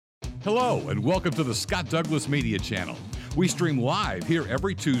Hello, and welcome to the Scott Douglas Media Channel. We stream live here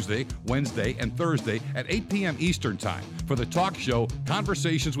every Tuesday, Wednesday, and Thursday at 8 p.m. Eastern Time for the talk show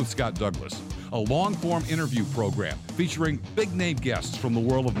Conversations with Scott Douglas, a long-form interview program featuring big-name guests from the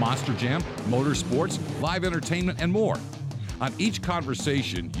world of Monster Jam, motorsports, live entertainment, and more. On each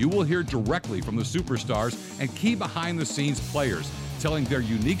conversation, you will hear directly from the superstars and key behind-the-scenes players telling their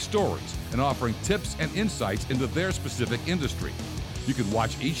unique stories and offering tips and insights into their specific industry. You can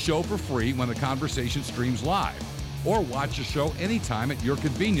watch each show for free when the conversation streams live, or watch a show anytime at your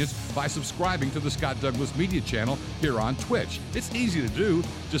convenience by subscribing to the Scott Douglas Media Channel here on Twitch. It's easy to do.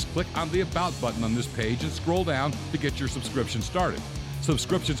 Just click on the About button on this page and scroll down to get your subscription started.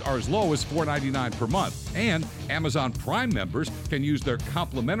 Subscriptions are as low as $4.99 per month, and Amazon Prime members can use their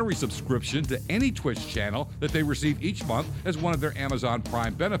complimentary subscription to any Twitch channel that they receive each month as one of their Amazon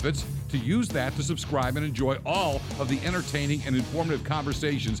Prime benefits to use that to subscribe and enjoy all of the entertaining and informative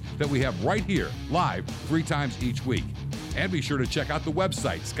conversations that we have right here, live, 3 times each week. And be sure to check out the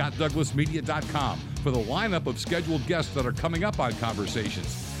website, scottdouglasmedia.com, for the lineup of scheduled guests that are coming up on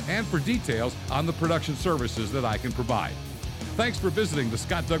Conversations, and for details on the production services that I can provide. Thanks for visiting the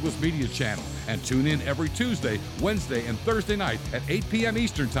Scott Douglas Media Channel, and tune in every Tuesday, Wednesday, and Thursday night at 8 p.m.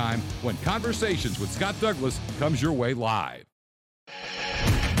 Eastern Time when Conversations with Scott Douglas comes your way live.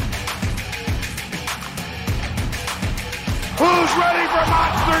 Who's ready for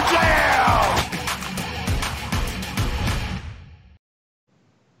Monster Jam?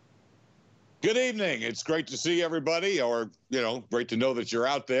 Good evening. It's great to see everybody, or, great to know that you're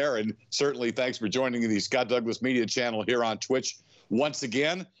out there. And certainly thanks for joining the Scott Douglas Media Channel here on Twitch once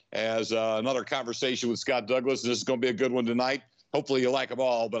again as another conversation with Scott Douglas. This is going to be a good one tonight. Hopefully you like them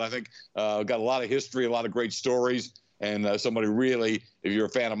all, but I think got a lot of history, a lot of great stories, and somebody really, if you're a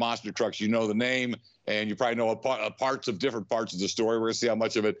fan of monster trucks, you know the name, and you probably know different parts of the story. We're going to see how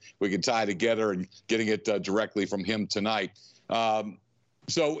much of it we can tie together and getting it directly from him tonight.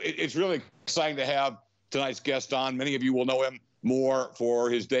 So it's really exciting to have tonight's guest on. Many of you will know him more for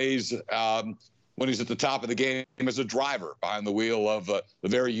his days when he's at the top of the game as a driver behind the wheel of the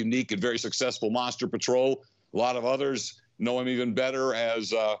very unique and very successful Monster Patrol. A lot of others know him even better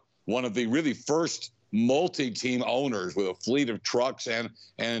as one of the really first multi-team owners with a fleet of trucks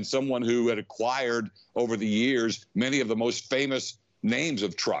and someone who had acquired over the years many of the most famous names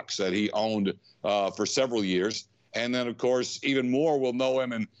of trucks that he owned for several years. And then, of course, even more will know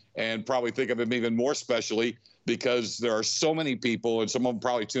him and probably think of him even more specially because there are so many people, and some of them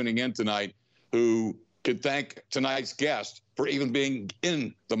probably tuning in tonight, who could thank tonight's guest for even being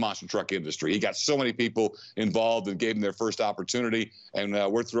in the monster truck industry. He got so many people involved and gave them their first opportunity, and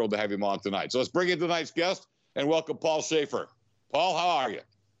we're thrilled to have him on tonight. So let's bring in tonight's guest and welcome Paul Shafer. Paul, how are you?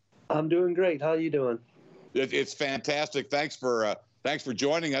 I'm doing great. How are you doing? It's fantastic. Thanks for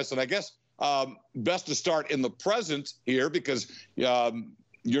joining us. And I guess best to start in the present here because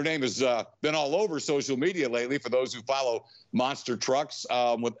your name has been all over social media lately for those who follow monster trucks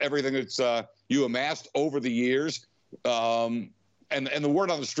with everything that's you amassed over the years. And the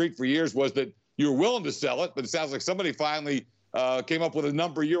word on the street for years was that you were willing to sell it, but it sounds like somebody finally came up with a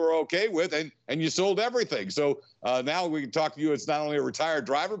number you were okay with, and you sold everything. So now we can talk to you. It's not only a retired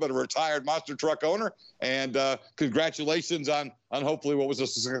driver, but a retired monster truck owner. And congratulations on hopefully what was a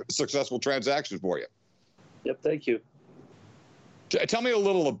successful transaction for you. Yep, thank you. Tell me a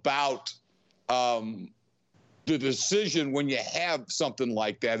little about the decision when you have something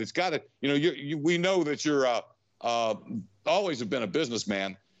like that. It's got to, we know that you're always have been a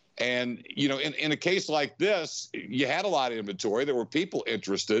businessman. And, in a case like this, you had a lot of inventory. There were people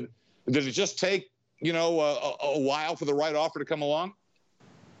interested. Did it just take, a while for the right offer to come along?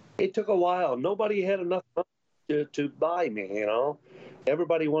 It took a while. Nobody had enough money to buy me,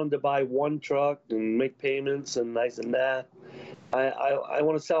 Everybody wanted to buy one truck and make payments, and I said, nah, I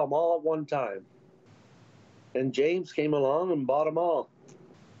want to sell them all at one time. And James came along and bought them all.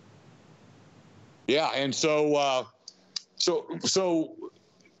 Yeah, and so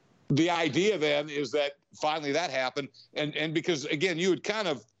the idea then is that finally that happened, and because again you had kind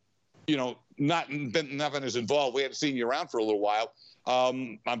of, not been as involved. We hadn't seen you around for a little while.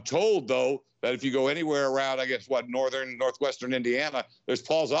 I'm told though that if you go anywhere around, I guess northwestern Indiana, there's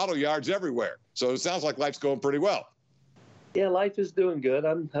Paul's Auto Yards everywhere. So it sounds like life's going pretty well. Yeah, life is doing good.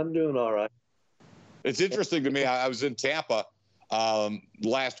 I'm doing all right. It's interesting to me. I was in Tampa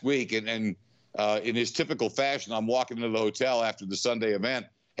last week, and in his typical fashion, I'm walking into the hotel after the Sunday event,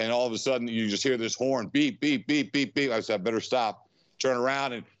 and all of a sudden you just hear this horn, beep, beep, beep, beep, beep. I said, I better stop. Turn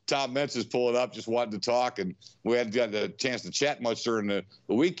around, and Tom Mentz is pulling up, just wanting to talk, and we hadn't gotten a chance to chat much during the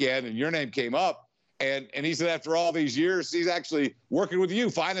weekend, and your name came up, And he said after all these years, he's actually working with you,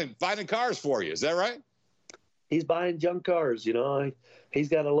 finding cars for you. Is that right? He's buying junk cars. He's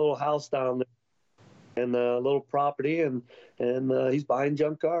got a little house down there and a little property, and he's buying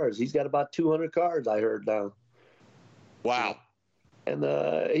junk cars. He's got about 200 cars, I heard now. Wow. And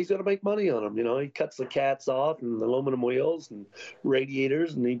he's going to make money on them. He cuts the cats off and aluminum wheels and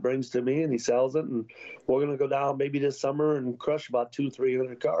radiators, and he brings to me and he sells it. And we're going to go down maybe this summer and crush about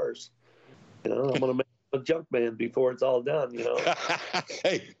 200-300 cars. I'm going to make a junk man before it's all done.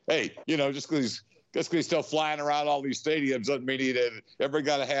 hey, just because he's still flying around all these stadiums doesn't mean he ever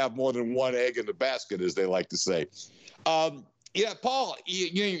got to have more than one egg in the basket, as they like to say. Yeah, Paul,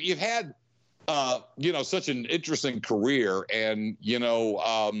 you've had such an interesting career, and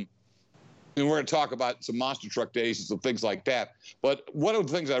and we're going to talk about some monster truck days and some things like that. But one of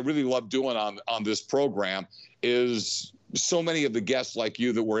the things I really love doing on this program is so many of the guests like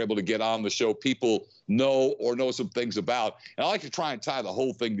you that we're able to get on the show, people know some things about. And I like to try and tie the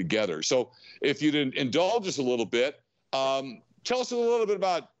whole thing together. So if you'd indulge us a little bit, tell us a little bit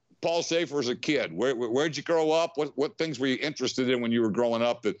about Paul Shafer as a kid. Where'd you grow up? What things were you interested in when you were growing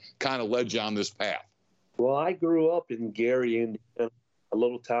up that kind of led you on this path? Well, I grew up in Gary, Indiana, a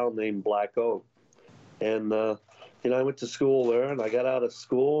little town named Black Oak. And, I went to school there, and I got out of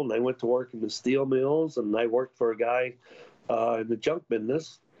school, and I went to work in the steel mills, and I worked for a guy in the junk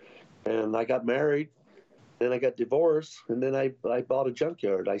business. And I got married, and I got divorced, and then I bought a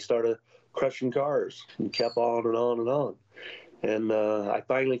junkyard. I started crushing cars and kept on and on and on. And I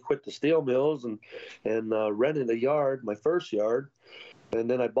finally quit the steel mills and rented a yard, my first yard. And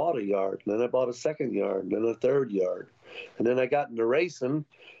then I bought a yard. And then I bought a second yard. And then a third yard. And then I got into racing.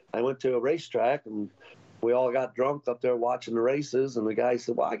 I went to a racetrack, and we all got drunk up there watching the races. And the guy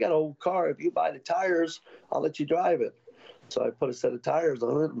said, well, I got an old car. If you buy the tires, I'll let you drive it. So I put a set of tires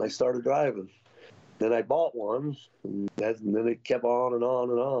on it, and I started driving. Then I bought one. And then it kept on and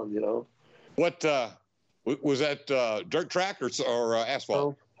on and on, What was that dirt track or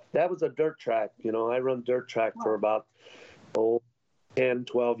asphalt? That was a dirt track. I run dirt track for about 10,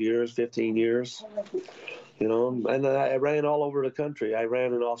 12 years, 15 years. And I ran all over the country. I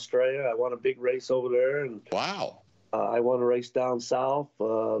ran in Australia. I won a big race over there. And wow. I won a race down south,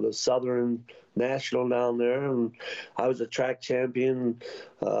 the Southern National down there. And I was a track champion.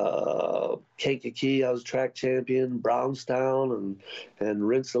 Kankakee, I was track champion. Brownstown and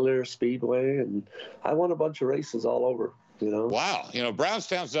Rensselaer Speedway. And I won a bunch of races all over, Wow.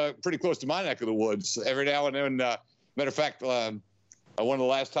 Brownstown's pretty close to my neck of the woods. Every now and then, matter of fact, one of the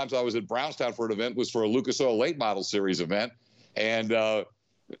last times I was at Brownstown for an event was for a Lucas Oil Late Model Series event. And the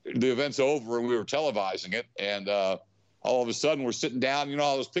event's over, and we were televising it. And all of a sudden, we're sitting down,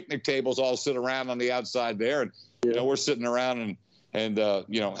 all those picnic tables all sit around on the outside there. And, we're sitting around and having a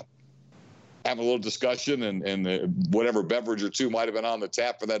little discussion and whatever beverage or two might have been on the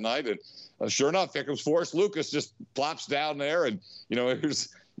tap for that night. And sure enough, here comes Forrest Lucas, just plops down there. And,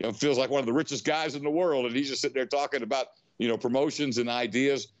 feels like one of the richest guys in the world. And he's just sitting there talking about, promotions and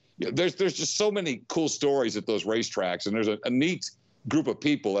ideas. There's just so many cool stories at those racetracks, and there's a neat group of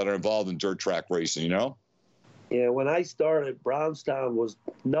people that are involved in dirt track racing, Yeah, when I started, Brownstown was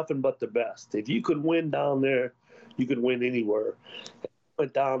nothing but the best. If you could win down there, you could win anywhere. I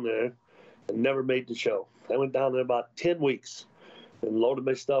went down there and never made the show. I went down there about 10 weeks and loaded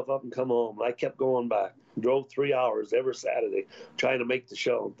my stuff up and come home. I kept going back. Drove 3 hours every Saturday trying to make the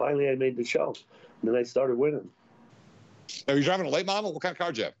show. And finally, I made the show. And then I started winning. Are you driving a late model? What kind of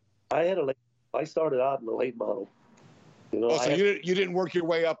car did you have? I started out in a late model. So you didn't work your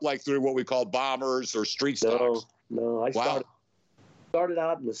way up like through what we call bombers or street stocks? No. I started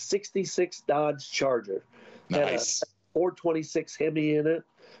out in a 66 Dodge Charger. Nice. Had a 426 Hemi in it.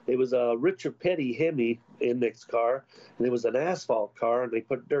 It was a Richard Petty Hemi index car, and it was an asphalt car, and they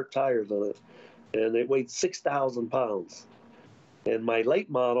put dirt tires on it. And it weighed 6,000 pounds. And my late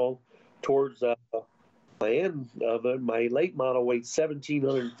model, towards my end of it, my late model weighed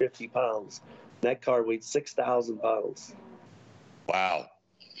 1,750 pounds. That car weighed 6,000 pounds. Wow.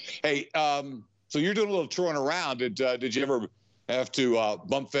 Hey, so you're doing a little touring around. Did you ever have to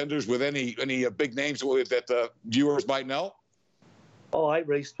bump fenders with any big names that the viewers might know? Oh, I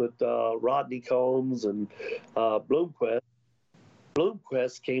raced with Rodney Combs and Bloomquist.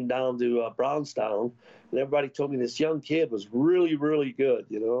 Bloomquist came down to Brownstown, and everybody told me this young kid was really, really good,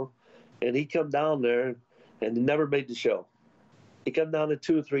 And he come down there and never made the show. He come down there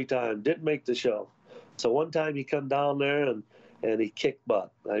 2 or 3 times, didn't make the show. So one time he come down there and he kicked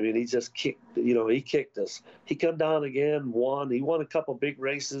butt. I mean, he just kicked, he kicked us. He come down again, won. He won a couple big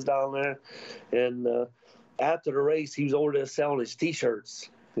races down there. And after the race, he was over there selling his T-shirts,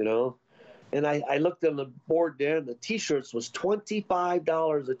 And I looked on the board there, and the T-shirts was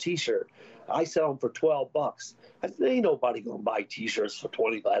 $25 a T-shirt. I sell them for $12. I said, ain't nobody gonna buy T-shirts for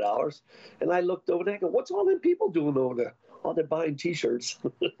 $25. And I looked over there and go, what's all them people doing over there? Oh, they're buying T-shirts.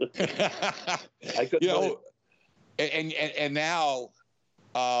 I couldn't. You know, and now,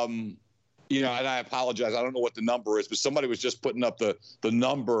 you know, and I apologize, I don't know what the number is, but somebody was just putting up the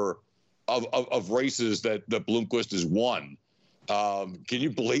number of races that Bloomquist has won. Can you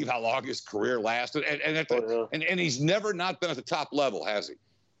believe how long his career lasted? And he's never not been at the top level, has he?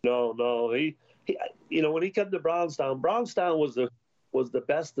 No. He you know, when he came to Brownstown was the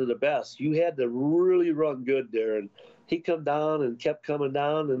best of the best. You had to really run good there, and he come down and kept coming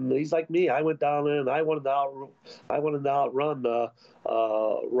down, and he's like me. I went down there and I wanted to outrun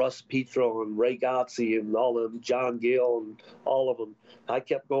Russ Petro and Ray Gotze and all of them, John Gill and all of them. I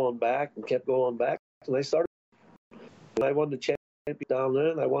kept going back, and I started. And I won the championship down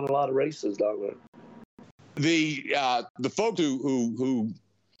there, and I won a lot of races down there. The folks who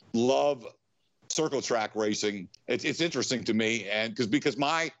love circle track racing, it's interesting to me, and because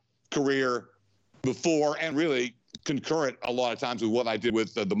my career before and really concurrent a lot of times with what I did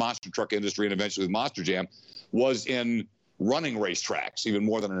with the monster truck industry and eventually with Monster Jam was in running racetracks, even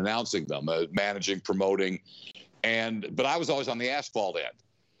more than announcing them, managing, promoting, but I was always on the asphalt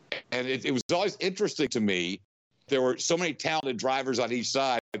end, and it was always interesting to me. There were so many talented drivers on each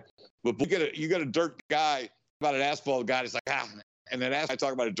side, but you get a dirt guy about an asphalt guy. It's like and then I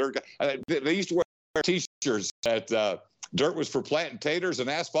talk about a dirt guy. They used to wear T-shirts that dirt was for planting taters and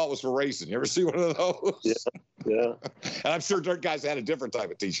asphalt was for racing. You ever see one of those? Yeah. And I'm sure dirt guys had a different type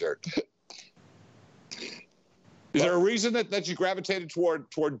of T-shirt. Is there a reason that you gravitated toward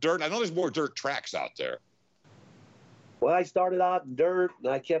dirt? I know there's more dirt tracks out there. Well, I started out in dirt,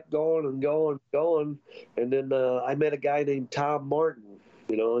 and I kept going and going, and then I met a guy named Tom Martin.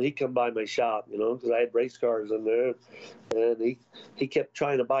 You know, he come by my shop, you know, because I had race cars in there, and he kept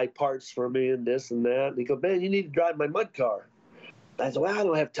trying to buy parts for me and this and that. And he goes, man, you need to drive my mud car. I said, well, I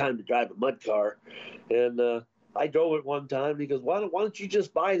don't have time to drive a mud car. And I drove it one time. And he goes, why don't you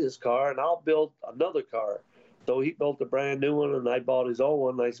just buy this car, and I'll build another car. So he built a brand new one, and I bought his old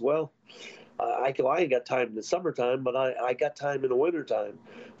one. And I said, well, I ain't got time in the summertime, but I got time in the wintertime.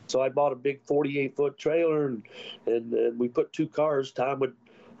 So I bought a big 48-foot trailer, and we put two cars. Tom would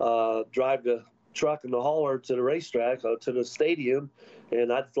drive the truck and the hauler to the racetrack, to the stadium,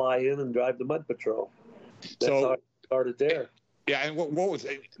 and I'd fly in and drive the Mud Patrol. That's how I started there. Yeah, and what was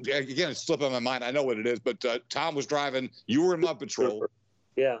it? Again, it's slipping my mind. I know what it is, but Tom was driving. You were in Mud Patrol. Trooper.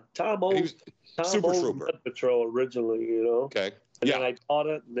 Yeah, Tom owned Mud Patrol originally, you know. Okay. And then I bought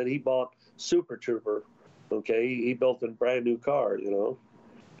it, and then he bought Super Trooper. Okay, he built a brand new car, you know.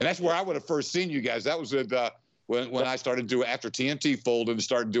 And that's where I would have first seen you guys. That was when I started doing, after TNT folded and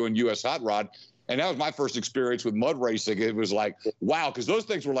started doing US Hot Rod. And that was my first experience with mud racing. It was like, wow, because those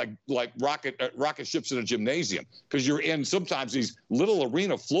things were like rocket ships in a gymnasium, because you're in sometimes these little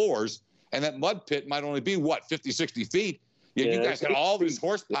arena floors, and that mud pit might only be, 50, 60 feet. You guys had all these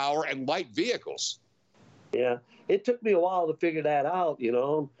horsepower and light vehicles. Yeah, it took me a while to figure that out, you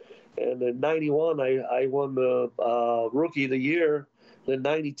know. And in 91, I won the Rookie of the Year. Then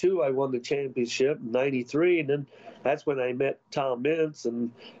 92, I won the championship. 93, and then that's when I met Tom Mintz.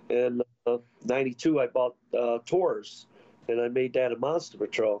 And 92, I bought Taurus, and I made that a Monster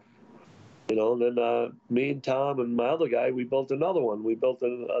Patrol. You know, and then me and Tom and my other guy, we built another one. We built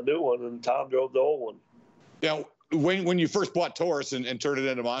a new one, and Tom drove the old one. Now, when you first bought Taurus and turned it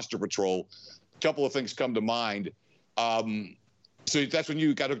into Monster Patrol, a couple of things come to mind. So that's when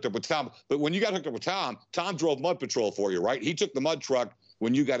you got hooked up with Tom. But when you got hooked up with Tom, Tom drove Mud Patrol for you, right? He took the mud truck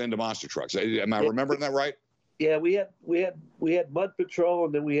when you got into monster trucks. Am I remembering that right? Yeah, we had Mud Patrol,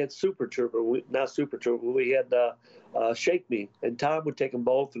 and then we had Super Trooper. Not Super Trooper. We had Shake Me, and Tom would take them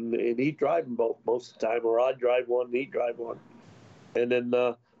both, and he'd drive them both most of the time, or I'd drive one, and he'd drive one. And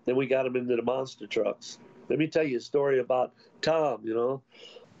then we got him into the monster trucks. Let me tell you a story about Tom. You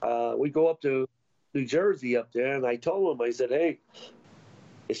know, we go up to New Jersey up there, and I told him, I said, hey,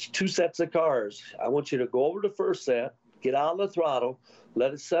 it's 2 sets of cars. I want you to go over the first set, get out of the throttle,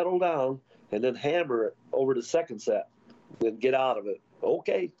 let it settle down, and then hammer it over the second set, then get out of it.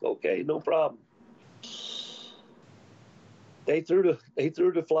 Okay, no problem. They threw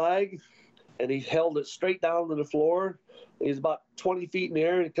the flag, and he held it straight down to the floor. He was about 20 feet in the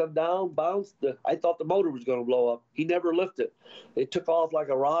air, and it come down, bounced. I thought the motor was going to blow up. He never lifted. It took off like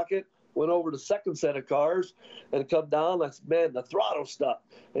a rocket. Went over the second set of cars and come down. I said, man, the throttle stuck.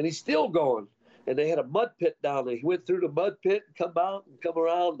 And he's still going. And they had a mud pit down there. He went through the mud pit and come out and come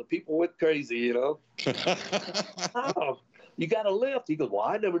around. The people went crazy, you know. you got to lift. He goes, well,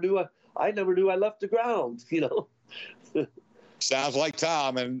 I never knew I left the ground, you know. Sounds like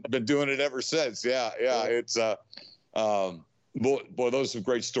Tom, and been doing it ever since. Yeah. It's boy, those are some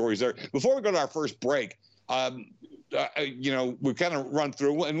great stories there. Before we go to our first break, you know, we kind of run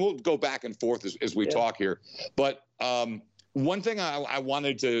through, and we'll go back and forth as we talk here. But one thing I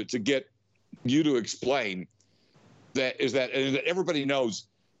wanted to get you to explain that everybody knows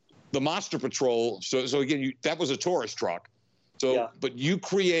the Monster Patrol. So again, that was a tourist truck. So, but you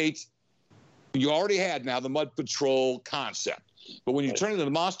already had now the Mud Patrol concept. But when you turn into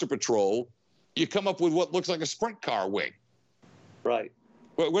the Monster Patrol, you come up with what looks like a sprint car wing. Right.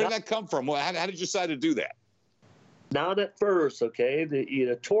 Where did that come from? How did you decide to do that? Not at first, okay.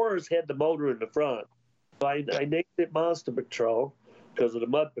 The Taurus had the motor in the front. So I named it Monster Patrol because of the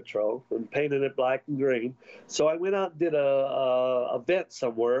Mud Patrol and painted it black and green. So I went out and did a vent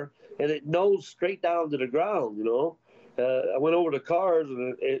somewhere, and it nosed straight down to the ground, you know. I went over the cars,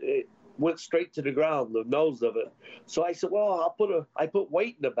 and it went straight to the ground, the nose of it. So I said, well, I put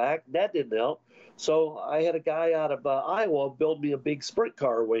weight in the back. That didn't help. So I had a guy out of Iowa build me a big sprint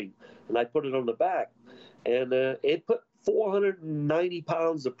car wing, and I put it on the back. And it put 490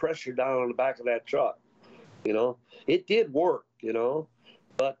 pounds of pressure down on the back of that truck. You know, it did work, you know,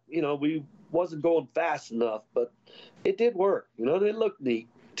 but, you know, we wasn't going fast enough, but it did work. You know, it looked neat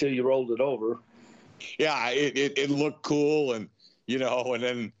till you rolled it over. Yeah, it looked cool, and, you know, and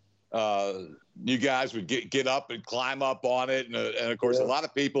then you guys would get up and climb up on it. And of course, a lot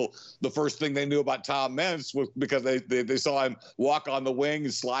of people, the first thing they knew about Tom Meents was because they saw him walk on the wing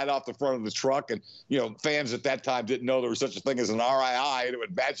and slide off the front of the truck. And, you know, fans at that time didn't know there was such a thing as an RII, and it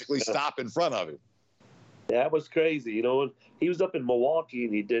would magically stop in front of him. That was crazy. You know, he was up in Milwaukee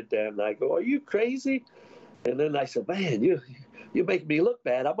and he did that. And I go, are you crazy? And then I said, man, you make me look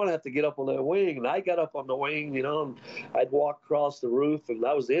bad. I'm going to have to get up on that wing. And I got up on the wing, you know, and I'd walk across the roof. And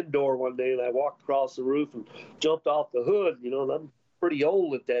I was indoor one day, and I walked across the roof and jumped off the hood, you know, and I'm pretty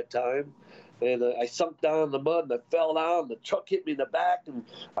old at that time. And I sunk down in the mud, and I fell down. The truck hit me in the back, and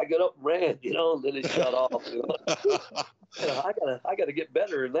I got up and ran, you know, and then it shut off. You know? I gotta get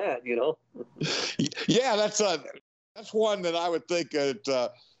better than that, you know. Yeah, that's one that I would think I'd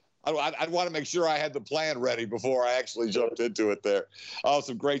want to make sure I had the plan ready before I actually jumped into it there. Oh,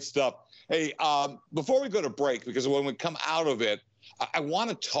 some great stuff. Hey, before we go to break, because when we come out of it, I want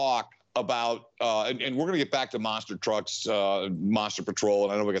to talk about, and we're going to get back to monster trucks, Monster Patrol,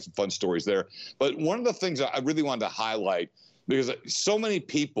 and I know we got some fun stories there. But one of the things I really wanted to highlight, because so many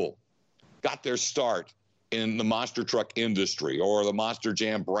people got their start in the monster truck industry or the Monster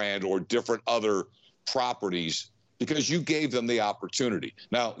Jam brand or different other properties because you gave them the opportunity.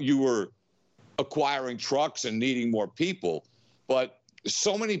 Now, you were acquiring trucks and needing more people, but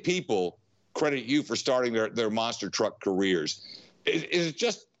so many people credit you for starting their monster truck careers. Is it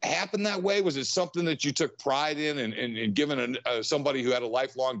just happened that way? Was it something that you took pride in and giving somebody who had a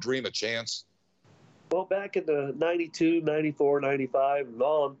lifelong dream a chance? Well, back in the 92, 94, 95 and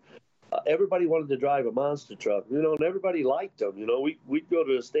on, everybody wanted to drive a monster truck, you know, and everybody liked them. You know, we'd go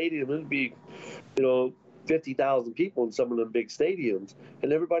to a stadium and it'd be, you know, 50,000 people in some of them big stadiums,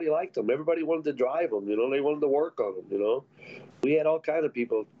 and everybody liked them. Everybody wanted to drive them, you know, they wanted to work on them, you know. We had all kind of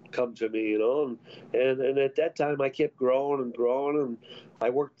people come to me, you know, and at that time I kept growing and growing, and I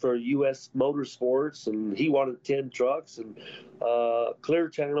worked for U.S. Motorsports, and he wanted 10 trucks, and Clear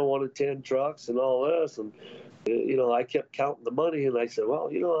Channel wanted 10 trucks and all this, and you know, I kept counting the money, and I said,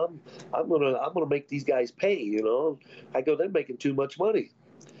 well, you know, I'm gonna make these guys pay, you know. I go, they're making too much money.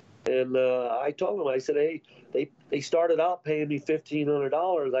 And I told them, I said, hey, they started out paying me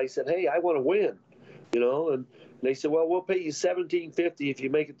 $1,500. I said, hey, I want to win, you know. And they said, well, we'll pay you $1,750 if you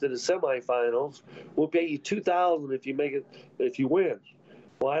make it to the semifinals. We'll pay you $2,000 if you win.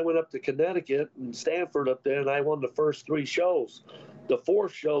 Well, I went up to Connecticut and Stanford up there, and I won the first 3 shows. The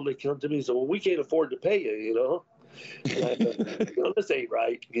 4th show, they come to me and said, well, we can't afford to pay you, you know. And I said, you know, this ain't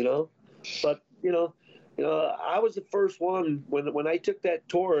right, you know. But, you know, I was the first one when I took that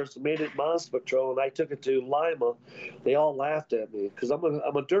Taurus and made it Monster Patrol, and I took it to Lima. They all laughed at me because I'm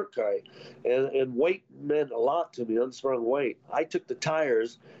a dirt guy, and weight meant a lot to me, unsprung weight. I took the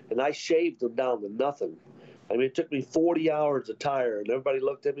tires and I shaved them down to nothing. I mean, it took me 40 hours a tire, and everybody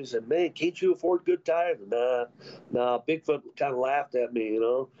looked at me and said, man, can't you afford good tires? Nah, Bigfoot kind of laughed at me, you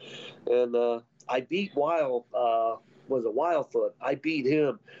know. And I beat Wildfoot. I beat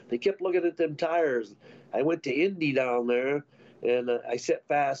him. They kept looking at them tires. I went to Indy down there, and I set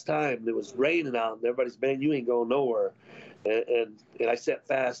fast time. It was raining out, and everybody's, man, you ain't going nowhere. And I set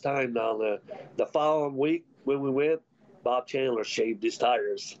fast time down there. The following week when we went, Bob Chandler shaved his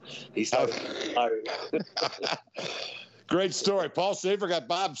tires. He started tires. Great story. Paul Shafer got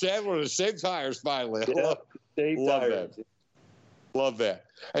Bob Chandler to shave tires finally. Yeah, Love that. Love that.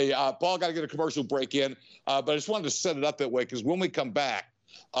 Hey, Paul, got to get a commercial break in, but I just wanted to set it up that way because when we come back,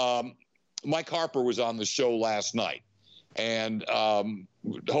 Mike Harper was on the show last night, and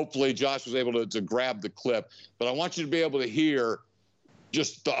hopefully Josh was able to grab the clip. But I want you to be able to hear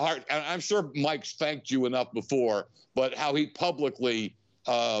just the heart. And I'm sure Mike's thanked you enough before, but how he publicly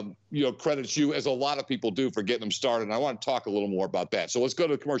credits you, as a lot of people do, for getting them started. And I want to talk a little more about that. So let's go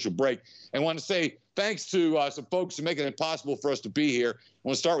to a commercial break. And I want to say thanks to some folks who make it impossible for us to be here. I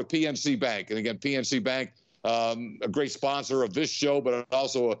want to start with PNC Bank. And again, PNC Bank, a great sponsor of this show, but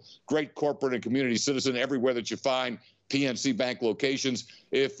also a great corporate and community citizen everywhere that you find PNC Bank locations.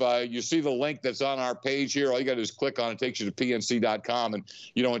 If you see the link that's on our page here, all you got to do is click on it. It takes you to pnc.com. And,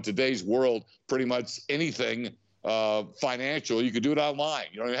 in today's world, pretty much anything financial, you can do it online.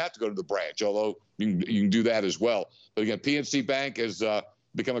 You don't even have to go to the branch, although you can do that as well. But again, PNC Bank has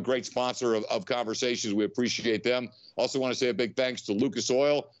become a great sponsor of Conversations. We appreciate them. Also want to say a big thanks to Lucas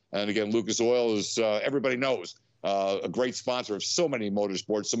Oil. And again, Lucas Oil is, everybody knows, a great sponsor of so many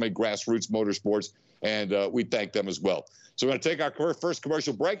motorsports, so many grassroots motorsports, and we thank them as well. So we're going to take our first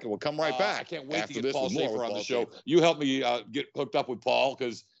commercial break, and we'll come right back. I can't wait to get Paul Shafer on the show. You helped me get hooked up with Paul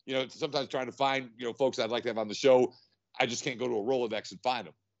because, sometimes trying to find, folks I'd like to have on the show, I just can't go to a Rolodex and find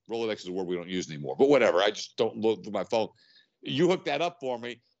them. Rolodex is a word we don't use anymore. But whatever, I just don't look through my phone. You hooked that up for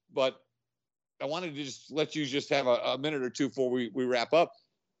me, but I wanted to just let you just have a minute or two before we wrap up.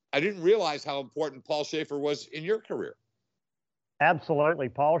 I didn't realize how important Paul Shafer was in your career. Absolutely.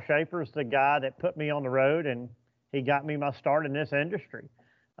 Paul Shafer is the guy that put me on the road, and he got me my start in this industry.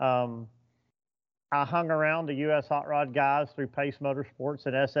 I hung around the U.S. Hot Rod guys through Pace Motorsports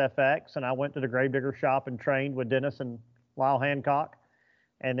and SFX, and I went to the Gravedigger shop and trained with Dennis and Lyle Hancock.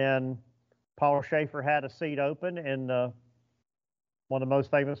 And then Paul Shafer had a seat open in one of the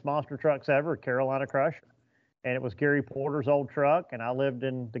most famous monster trucks ever, Carolina Crusher. And it was Gary Porter's old truck, and I lived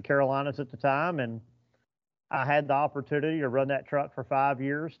in the Carolinas at the time, and I had the opportunity to run that truck for 5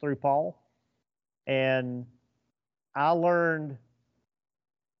 years through Paul. And I learned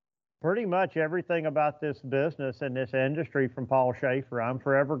pretty much everything about this business and this industry from Paul Shafer. I'm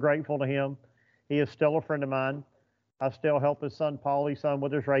forever grateful to him. He is still a friend of mine. I still help his son, Paulie's son,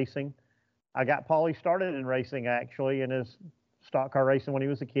 with his racing. I got Paulie started in racing, actually, in his stock car racing when he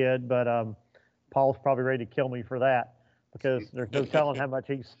was a kid, but Paul's probably ready to kill me for that because there's no telling how much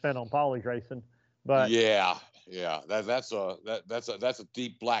he spent on Paulie's racing. But yeah, that's a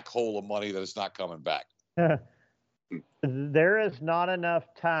deep black hole of money that is not coming back. There is not enough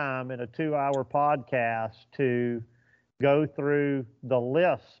time in a 2-hour podcast to go through the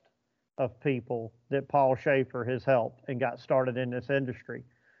list of people that Paul Shafer has helped and got started in this industry.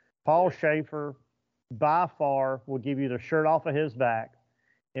 Paul Shafer, by far, will give you the shirt off of his back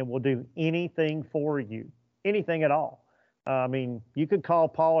and will do anything for you, anything at all. I mean, you could call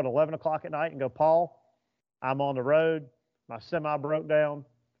Paul at 11 o'clock at night and go, Paul, I'm on the road. My semi broke down.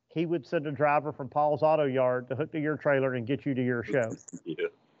 He would send a driver from Paul's auto yard to hook to your trailer and get you to your show.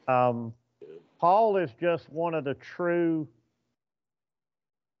 Paul is just one of the true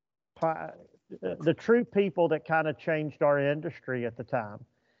people that kind of changed our industry at the time.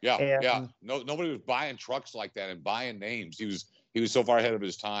 Yeah. Nobody was buying trucks like that and buying names. He was so far ahead of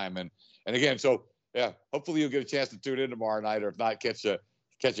his time. And again, so yeah, hopefully you'll get a chance to tune in tomorrow night, or if not, catch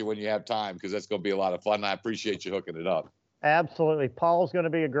you when you have time, because that's going to be a lot of fun. And I appreciate you hooking it up. Absolutely. Paul's going to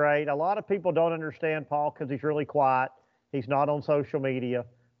be a lot of people don't understand Paul because he's really quiet. He's not on social media.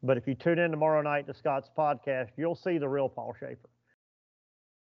 But if you tune in tomorrow night to Scott's podcast, you'll see the real Paul Shafer.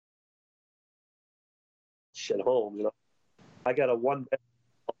 At home, I got a one bed.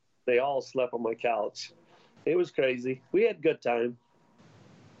 They all slept on my couch. It was crazy. We had a good time.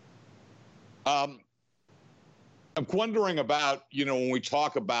 I'm wondering about, when we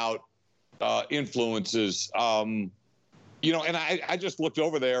talk about influences, and I just looked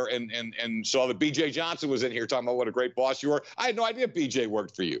over there and saw that BJ Johnson was in here talking about what a great boss you were. I had no idea BJ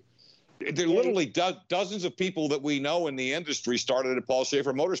worked for you. There are literally dozens of people that we know in the industry started at Paul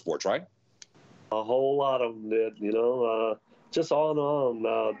Shafer Motorsports, right? A whole lot of them did, just on and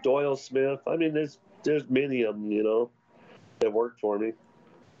on. Doyle Smith. I mean, there's many of them, that worked for me.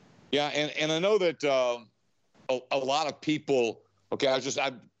 Yeah, and I know that a lot of people. Okay, I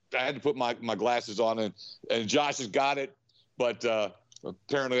had to put my glasses on, and Josh has got it, but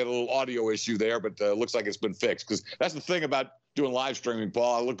apparently had a little audio issue there, but looks like it's been fixed. Because that's the thing about doing live streaming,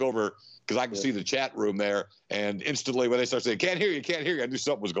 Paul. I look over because I can see the chat room there, and instantly when they start saying can't hear you, I knew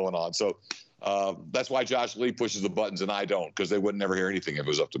something was going on. So that's why Josh Lee pushes the buttons and I don't, because they would never hear anything if it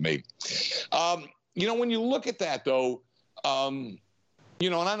was up to me. When you look at that, though, You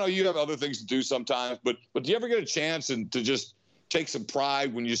know, and I know you have other things to do sometimes, but do you ever get a chance to just take some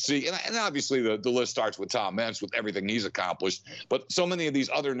pride when you see, and obviously the list starts with Tom Meents with everything he's accomplished, but so many of these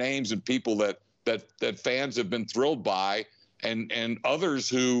other names and people that fans have been thrilled by, and others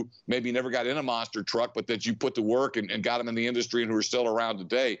who maybe never got in a monster truck, but that you put to work and got them in the industry and who are still around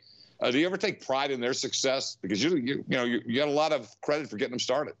today. Do you ever take pride in their success? Because you got a lot of credit for getting them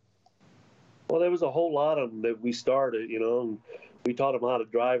started. Well, there was a whole lot of them that we started, you know, and we taught them how to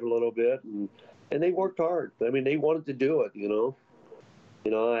drive a little bit, and they worked hard. I mean, they wanted to do it, you know.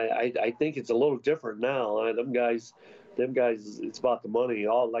 I think it's a little different now. Them guys, it's about the money.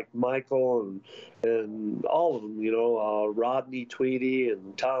 All like Michael and all of them, you know, Rodney Tweedy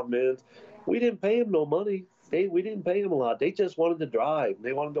and Tom Meents. We didn't pay them no money. We didn't pay them a lot. They just wanted to drive.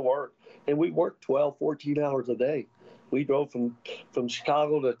 They wanted to work, and we worked 12, 14 hours a day. We drove from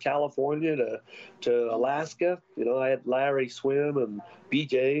Chicago to California to Alaska. You know, I had Larry Swim and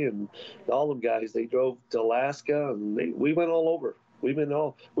BJ and all them guys. They drove to Alaska, and we went all over. We went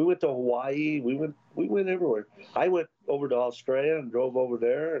to Hawaii. We went everywhere. I went over to Australia and drove over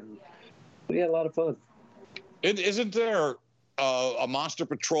there, and we had a lot of fun. Isn't there a Monster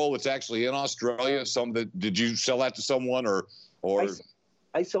Patrol that's actually in Australia? Did you sell that to someone or?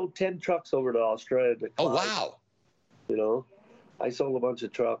 I sold 10 trucks over to Australia. Oh wow! You know, I sold a bunch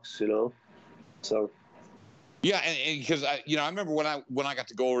of trucks. You know, so. Yeah, and because I remember when I got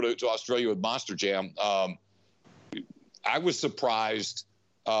to go over to Australia with Monster Jam. I was surprised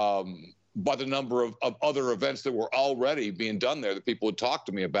by the number of other events that were already being done there that people would talk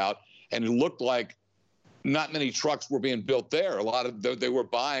to me about. And it looked like not many trucks were being built there. A lot of they were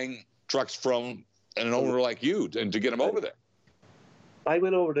buying trucks from an owner like you and to get them over there. I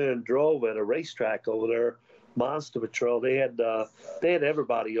went over there and drove at a racetrack over there, Monster Patrol. They had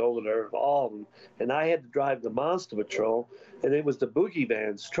everybody over there, all of them. And I had to drive the Monster Patrol, and it was the Boogie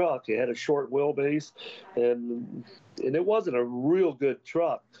Van's truck. It had a short wheelbase, and it wasn't a real good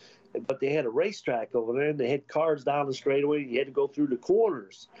truck. But they had a racetrack over there, and they had cars down the straightaway. You had to go through the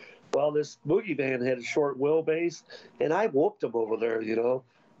corners. Well, this Boogie Van had a short wheelbase, and I whooped them over there, you know.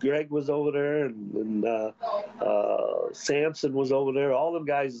 Greg was over there, and Samson was over there. All them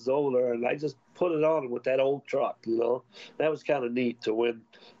guys was over there, and I just put it on with that old truck, you know. That was kind of neat to win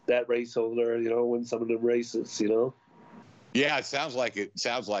that race over there, you know, win some of the races, you know. Yeah, it sounds like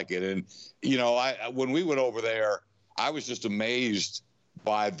it. And, you know, when we went over there, I was just amazed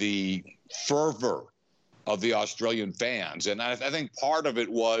by the fervor of the Australian fans. And I think part of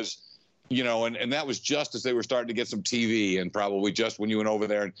it was, you know, and that was just as they were starting to get some TV, and probably just when you went over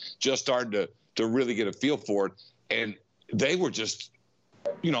there and just started to really get a feel for it. And they were just,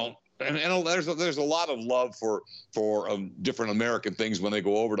 you know, and there's a lot of love for different American things when they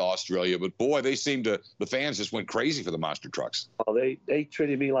go over to Australia. But boy, the fans just went crazy for the monster trucks. Oh, they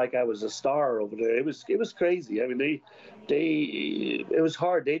treated me like I was a star over there. It was crazy. I mean, it was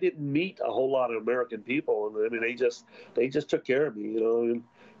hard. They didn't meet a whole lot of American people, and I mean, they just took care of me, you know, and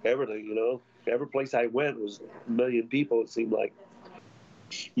everything, you know. Every place I went was a million people, it seemed like.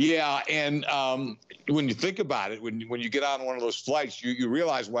 Yeah, and when you think about it, when you get on one of those flights, you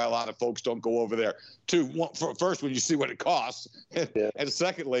realize why a lot of folks don't go over there. First, when you see what it costs, and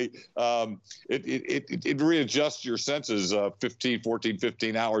secondly, it readjusts your senses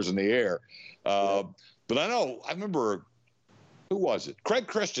 15 hours in the air. But I remember, who was it? Craig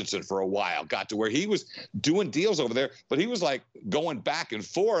Christensen for a while got to where he was doing deals over there, but he was like going back and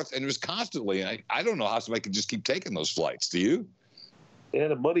forth, and it was constantly. And I don't know how somebody could just keep taking those flights. Do you? Yeah,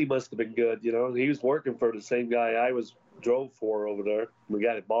 the money must have been good, you know. He was working for the same guy I drove for over there. The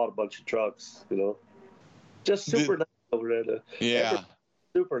guy that bought a bunch of trucks, you know. Just super nice over there.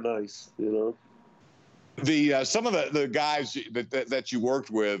 Super nice, you know. Some of the guys that you worked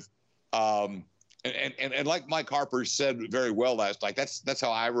with, and like Mike Harper said very well last night, that's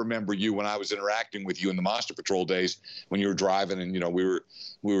how I remember you when I was interacting with you in the Monster Patrol days when you were driving, and you know we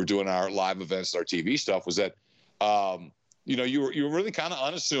were doing our live events, our TV stuff. Was that you know, you were really kind of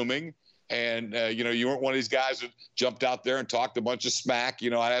unassuming, and you know, you weren't one of these guys that jumped out there and talked a bunch of smack.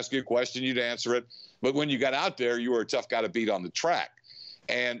 You know, I'd ask you a question, you'd answer it, but when you got out there, you were a tough guy to beat on the track.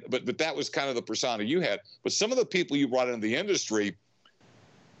 But that was kind of the persona you had. But some of the people you brought into the industry,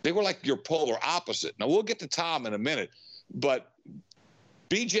 they were like your polar opposite. Now we'll get to Tom in a minute, but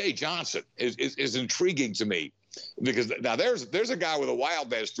BJ Johnson is intriguing to me. Because now there's a guy with a wild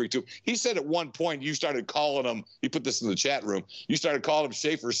man streak too. He said at one point you started calling him. He put this in the chat room. You started calling him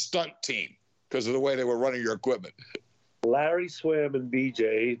Shafer's stunt team because of the way they were running your equipment. Larry Swim and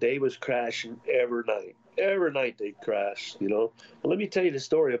BJ, they was crashing every night. Every night they'd crash, you know. Well, let me tell you the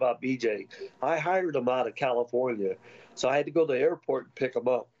story about BJ. I hired him out of California. So I had to go to the airport and pick him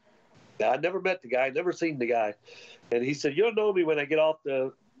up. Now, I never met the guy, never seen the guy. And he said, "You'll know me when I get off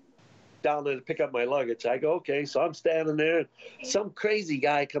down there to pick up my luggage." I go, "Okay." So I'm standing there, and some crazy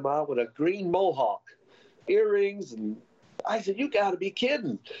guy come out with a green mohawk, earrings, and I said, "You got to be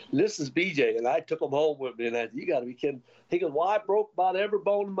kidding." And this is BJ, and I took him home with me, and I said, "You got to be kidding." He goes, "Well, I broke about every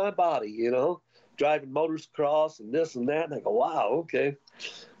bone in my body, driving motocross and this and that." And I go, "Wow, okay."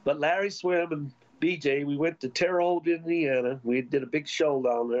 But Larry Swim and BJ, we went to Terre Haute, Indiana. We did a big show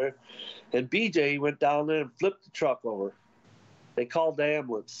down there. And BJ went down there and flipped the truck over. They called the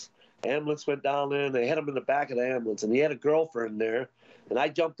ambulance. Ambulance went down there, and they had him in the back of the ambulance. And he had a girlfriend there. And I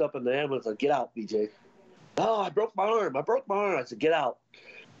jumped up in the ambulance and said, "Get out, BJ." "Oh, I broke my arm. I said, "Get out."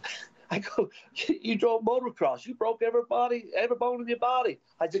 I go, "You drove motocross. You broke every bone in your body."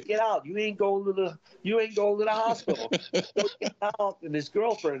 I said, "Get out. You ain't going to the hospital." So he got out, and his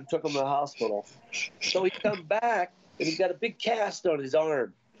girlfriend took him to the hospital. So he come back, and he got a big cast on his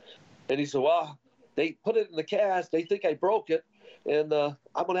arm. And he said, "Well, they put it in the cast. They think I broke it, and I'm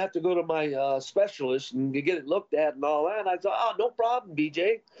going to have to go to my specialist and get it looked at and all that." And I said, "Oh, no problem,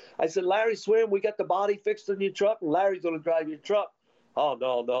 BJ." I said, "Larry Swim, we got the body fixed in your truck, and Larry's going to drive your truck." "Oh,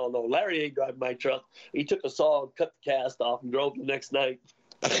 no. Larry ain't driving my truck." He took a saw and cut the cast off and drove the next night.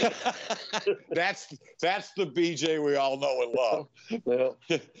 That's the BJ we all know and love.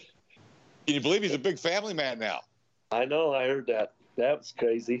 Yeah. Can you believe he's a big family man now? I know. I heard that. That was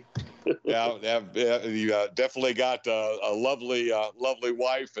crazy. Yeah, you definitely got a lovely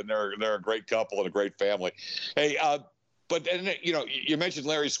wife, and they're a great couple and a great family. Hey, but you mentioned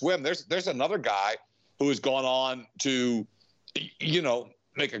Larry Swim. There's another guy who has gone on to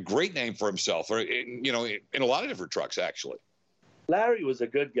make a great name for himself, or in a lot of different trucks, actually. Larry was a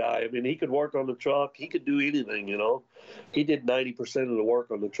good guy. I mean, he could work on the truck. He could do anything, He did 90% of the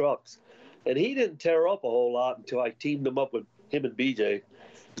work on the trucks. And he didn't tear up a whole lot until I teamed him up with him and BJ.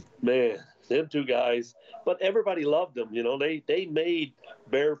 Man, them two guys. But everybody loved them, They made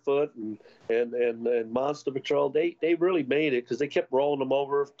Barefoot and Monster Patrol. They really made it because they kept rolling them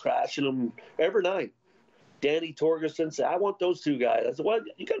over, crashing them every night. Danny Torgerson said, "I want those two guys." I said, "Well,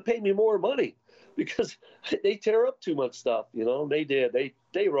 you got to pay me more money because they tear up too much stuff." They did.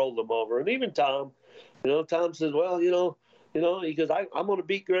 They rolled them over. And even Tom, Tom says, "Well, he goes, I'm going to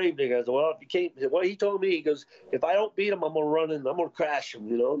beat Gravedigger." I said, "Well, if you can't," well, he told me, he goes, "If I don't beat him, I'm going to run in, I'm going to crash him."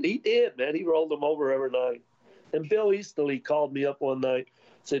 And he did, man. He rolled them over every night. And Bill Easterly called me up one night,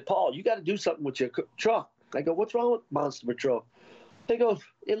 said, "Paul, you got to do something with your truck." I go, "What's wrong with Monster Patrol?" He goes,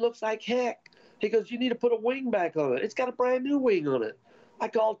 "It looks like heck." He goes, "You need to put a wing back on it. It's got a brand new wing on it." I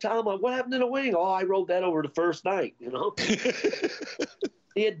called Tom. "What happened to the wing?" "Oh, I rolled that over the first night,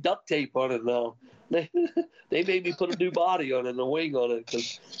 He had duct tape on it now. They made me put a new body on it and a wing on it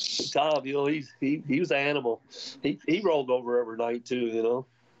because Tom, he was an animal. He rolled over every night too,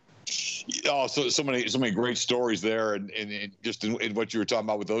 Oh, so many great stories there, and just in what you were talking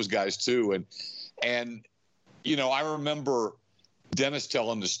about with those guys too, and I remember Dennis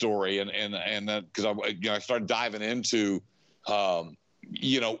telling the story, and that because I started diving into,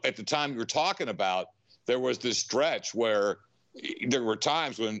 at the time you were talking about, there was this stretch where there were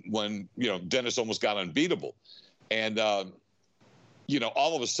times when Dennis almost got unbeatable, and all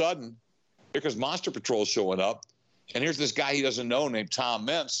of a sudden here comes Monster Patrol showing up, and here's this guy he doesn't know named Tom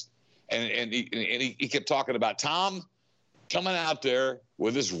Mintz, and he kept talking about Tom coming out there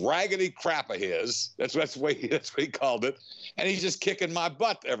with this raggedy crap of his. That's what he called it. And he's just kicking my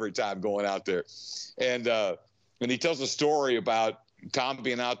butt every time going out there. And he tells a story about Tom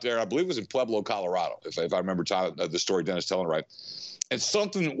being out there, I believe it was in Pueblo, Colorado, if I remember the story Dennis telling right. And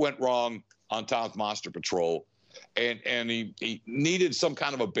something went wrong on Tom's Monster Patrol, and he needed some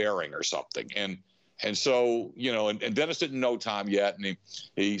kind of a bearing or something. And so, and Dennis didn't know Tom yet. And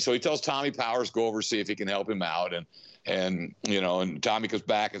so he tells Tommy Powers, go over, see if he can help him out. And Tommy comes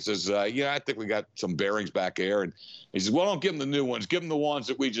back and says, I think we got some bearings back there. And he says, "Well, don't give him the new ones. Give him the ones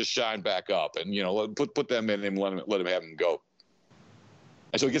that we just shined back up. And, put them in and let him have them go."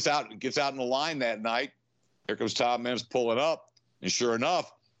 And so he gets out in the line that night. Here comes Tom Mintz pulling up. And sure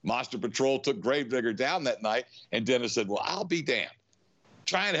enough, Monster Patrol took Gravedigger down that night. And Dennis said, "Well, I'll be damned.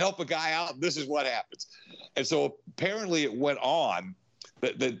 Trying to help a guy out, this is what happens." And so apparently it went on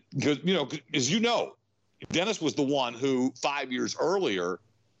that because Dennis was the one who 5 years earlier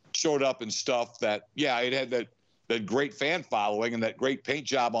showed up in stuff that, it had that great fan following and that great paint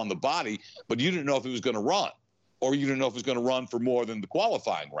job on the body, but you didn't know if it was going to run, or you didn't know if it was going to run for more than the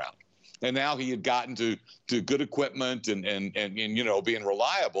qualifying round. And now he had gotten to good equipment and being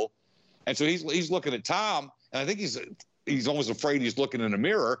reliable. And so he's looking at Tom, and I think he's almost afraid he's looking in a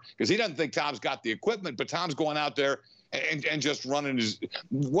mirror because he doesn't think Tom's got the equipment, but Tom's going out there and just running his.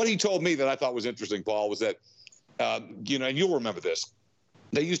 What he told me that I thought was interesting, Paul, was that and you'll remember this.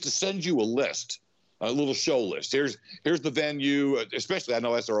 They used to send you a list, a little show list. Here's the venue, especially I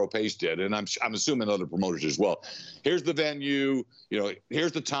know SRO Pace did, and I'm assuming other promoters as well. Here's the venue,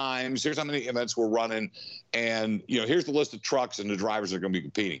 here's the times, here's how many events we're running, and here's the list of trucks and the drivers that are going to be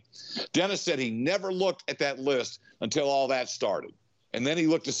competing. Dennis said he never looked at that list until all that started. And then he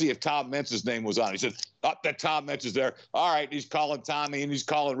looked to see if Tom Mentz's name was on. He said, "Oh, that Tom Mentz is there. All right." He's calling Tommy and he's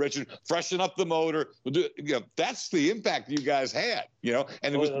calling Richard. Freshen up the motor. That's the impact you guys had.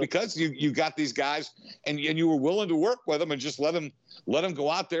 And it was because you got these guys and you were willing to work with them and just let them go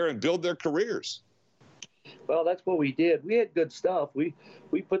out there and build their careers. Well, that's what we did. We had good stuff. We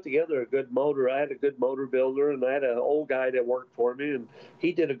put together a good motor. I had a good motor builder, and I had an old guy that worked for me, and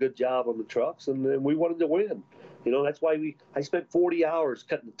he did a good job on the trucks, and we wanted to win. That's why I spent 40 hours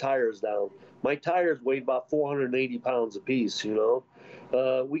cutting the tires down. My tires weighed about 480 pounds apiece, we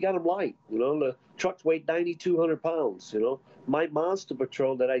got them light, the trucks weighed 9,200 pounds, My Monster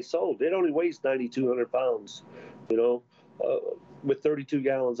Patrol that I sold, it only weighs 9,200 pounds, with 32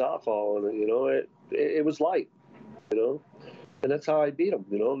 gallons alcohol in it, it was light, and that's how I beat them,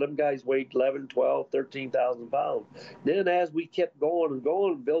 them guys weighed 11, 12, 13,000 pounds. Then as we kept going and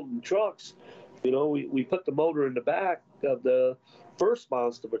building trucks, we put the motor in the back of the first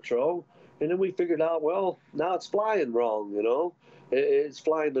Monster Patrol, and then we figured out, well, now it's flying wrong, It's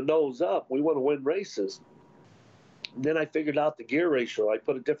flying the nose up. We want to win races. And then I figured out the gear ratio. I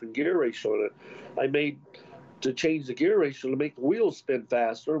put a different gear ratio in it. I made to change the gear ratio to make the wheels spin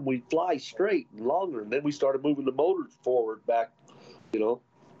faster, and we'd fly straight and longer. And then we started moving the motors forward back,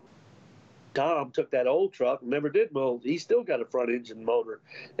 Tom took that old truck and never did mold. He still got a front engine motor.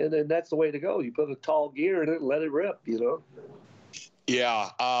 And then that's the way to go. You put a tall gear in it and let it rip, Yeah.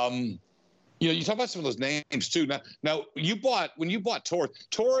 You talk about some of those names too. Now when you bought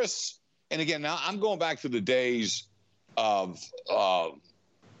Taurus, and again, now I'm going back to the days of,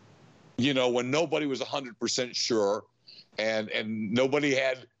 when nobody was 100% sure and nobody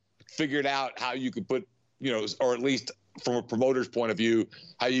had figured out how you could put, or at least from a promoter's point of view,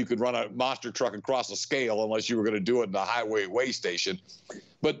 how you could run a monster truck across a scale unless you were going to do it in the highway weigh station.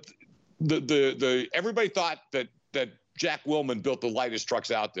 But the everybody thought that Jack Willman built the lightest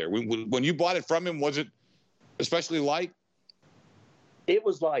trucks out there. When you bought it from him, was it especially light? It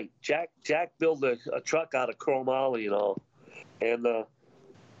was light. Jack built a truck out of chromoly, and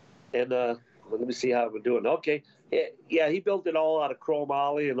let me see how we're doing. Okay, yeah, he built it all out of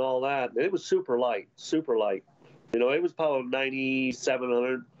chromoly and all that. And it was super light. It was probably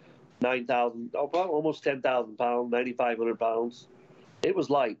 9,700, 9,000, almost 10,000 pounds, 9,500 pounds. It was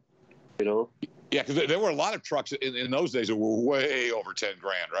light, Yeah, because there were a lot of trucks in those days that were way over 10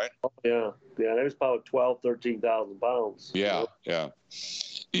 grand, right? Oh, yeah. There was probably 12,000, 13,000 pounds. Yeah.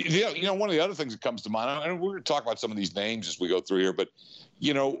 One of the other things that comes to mind, and we're going to talk about some of these names as we go through here, but,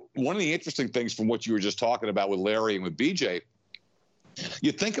 one of the interesting things from what you were just talking about with Larry and with BJ,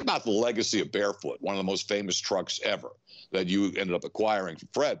 you think about the legacy of Barefoot, one of the most famous trucks ever that you ended up acquiring from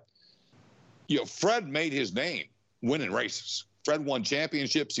Fred. Fred made his name winning races. Fred won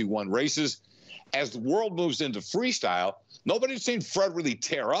championships. He won races. As the world moves into freestyle, nobody's seen Fred really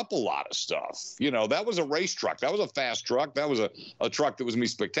tear up a lot of stuff. That was a race truck. That was a fast truck. That was a truck that was going to be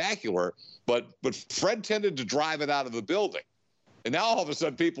spectacular. But Fred tended to drive it out of the building. And now all of a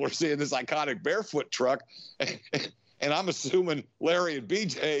sudden people are seeing this iconic Barefoot truck. And I'm assuming Larry and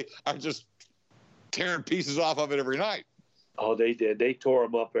BJ are just tearing pieces off of it every night. Oh, they did. They tore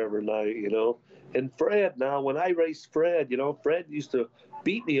them up every night, And Fred, now, when I raced Fred, Fred used to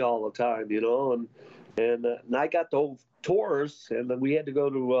beat me all the time, and I got the old Taurus, and then we had to go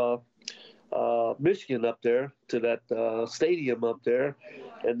to Michigan up there to that stadium up there,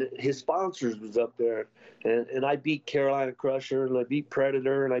 and his sponsors was up there. And I beat Carolina Crusher, and I beat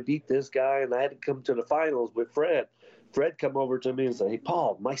Predator, and I beat this guy, and I had to come to the finals with Fred. Fred come over to me and say, "Hey,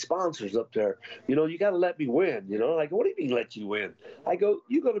 Paul, my sponsor's up there. You got to let me win." I go, "What do you mean let you win?" I go,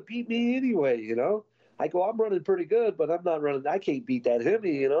 "You're going to beat me anyway, I go, "I'm running pretty good, but I'm not running. I can't beat that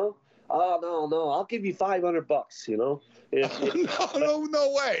Hemi, "Oh, no. I'll give you $500,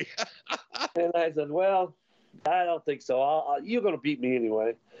 No way. And I said, "Well, I don't think so. You're going to beat me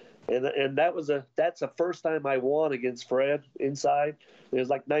anyway." And that's the first time I won against Fred inside. There was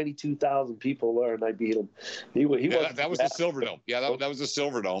like 92,000 people there, and I beat him. That was the Silverdome. Yeah, that was the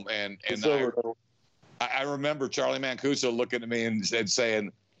Silverdome. I remember Charlie Mancuso looking at me and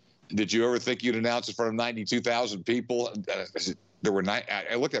saying, "Did you ever think you'd announce in front of 92,000 people?" I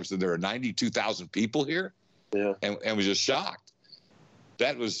looked up and said, "There are 92,000 people here?" Yeah. And was just shocked.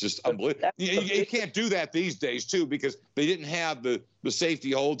 That was just unbelievable. You can't do that these days, too, because they didn't have the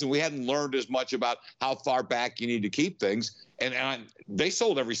safety holds, and we hadn't learned as much about how far back you need to keep things. And they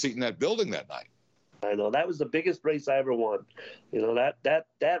sold every seat in that building that night. I know. That was the biggest race I ever won. You know,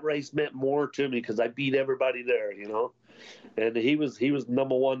 that race meant more to me because I beat everybody there, you know. And he was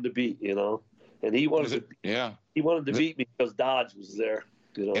number one to beat, you know. And he wanted to beat me because Dodge was there,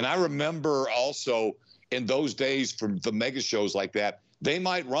 you know. And I remember also in those days from the mega shows like that, they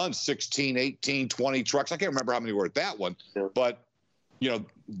might run 16, 18, 20 trucks. I can't remember how many were at that one. Yeah. But, you know,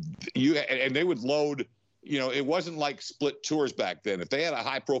 and they would load, you know, it wasn't like split tours back then. If they had a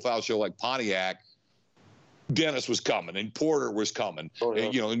high-profile show like Pontiac, Dennis was coming and Porter was coming,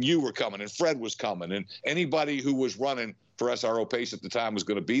 and, you know, and you were coming and Fred was coming, and anybody who was running for SRO Pace at the time was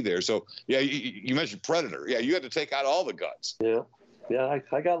going to be there. So, yeah, you mentioned Predator. Yeah, you had to take out all the guns. Yeah,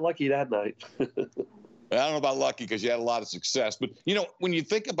 I got lucky that night. I don't know about lucky because you had a lot of success. But, you know, when you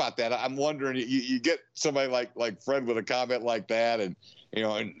think about that, I'm wondering, you get somebody like Fred with a comment like that, and, you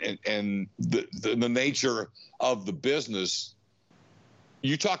know, and the nature of the business.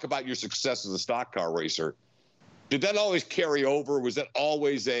 You talk about your success as a stock car racer. Did that always carry over? Was that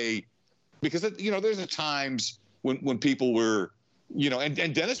always because, you know, there's a times when people were, you know,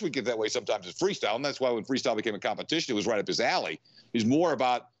 and Dennis would get that way sometimes as freestyle. And that's why when freestyle became a competition, it was right up his alley. He's more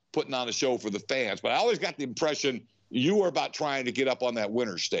about putting on a show for the fans. But I always got the impression you were about trying to get up on that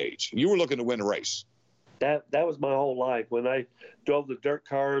winner stage. You were looking to win a race. That was my whole life. When I drove the dirt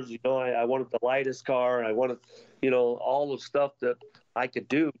cars, you know, I wanted the lightest car. I wanted, you know, all the stuff that I could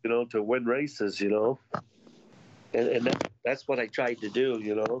do, you know, to win races, you know. And that's what I tried to do,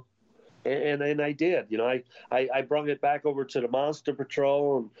 you know, and I did, you know. I brung it back over to the Monster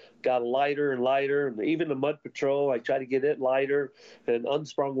Patrol and got lighter and lighter, and even the Mud Patrol, I tried to get it lighter and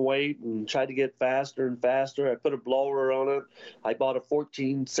unsprung weight and tried to get faster and faster. I put a blower on it. I bought a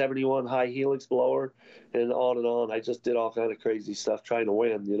 1471 high helix blower, and on and on. I just did all kind of crazy stuff trying to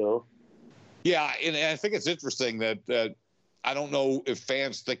win, you know. Yeah, and I think it's interesting that I don't know if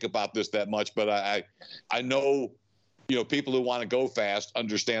fans think about this that much, but I know, you know, people who want to go fast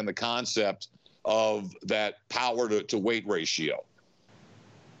understand the concept of that power to weight ratio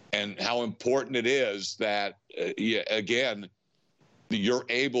and how important it is that, again, you're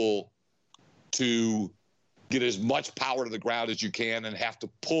able to get as much power to the ground as you can and have to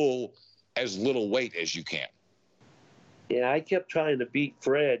pull as little weight as you can. Yeah, I kept trying to beat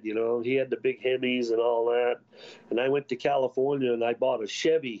Fred, you know. He had the big Hemis and all that. And I went to California and I bought a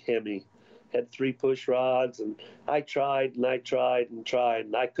Chevy Hemi. Had 3 push rods, and I tried and I tried and tried,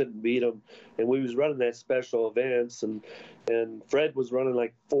 and I couldn't beat him. And we was running that special events, and Fred was running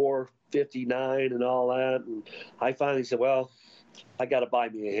like 459 and all that. And I finally said, well, I got to buy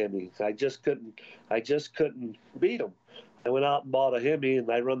me a Hemi. I just couldn't beat him. I went out and bought a Hemi,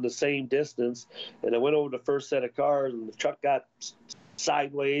 and I run the same distance. And I went over the first set of cars, and the truck got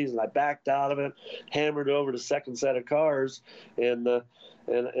sideways, and I backed out of it, hammered over the second set of cars, and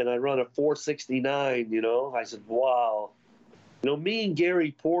I run a 469, you know. I said, wow. You know, me and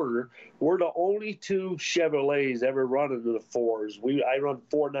Gary Porter, we're the only 2 Chevrolets ever running to the 4s. I run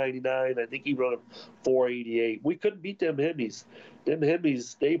 499. I think he run a 488. We couldn't beat them Hemis. Them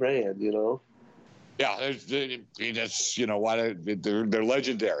Hemis, they ran, you know. Yeah, that's, you know, why they're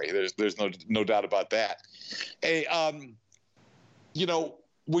legendary. There's no doubt about that. Hey, you know,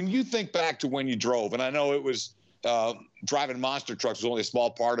 when you think back to when you drove, and I know it was driving monster trucks was only a small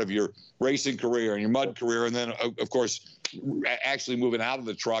part of your racing career and your mud career, and then of course actually moving out of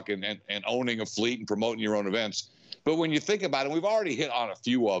the truck and owning a fleet and promoting your own events. But when you think about it, we've already hit on a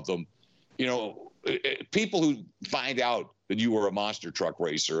few of them. You know, people who find out that you were a monster truck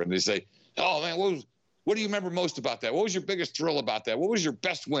racer and they say, oh man, what do you remember most about that? What was your biggest thrill about that? What was your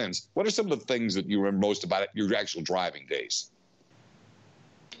best wins? What are some of the things that you remember most about it, your actual driving days?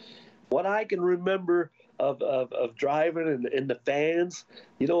 What I can remember of driving and the fans,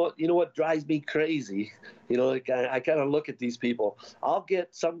 you know what drives me crazy? You know, like I kind of look at these people. I'll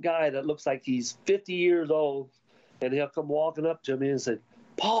get some guy that looks like he's 50 years old, and he'll come walking up to me and say,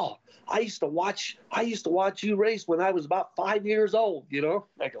 Paul, I used to watch you race when I was about 5 years old, you know?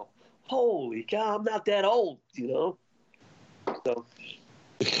 I go, holy cow, I'm not that old, you know? So,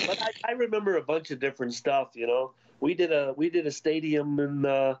 but I remember a bunch of different stuff, you know? We did a stadium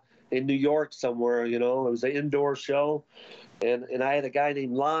in New York somewhere, you know. It was an indoor show, and I had a guy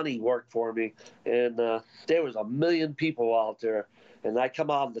named Lonnie work for me, and there was 1 million people out there, and I come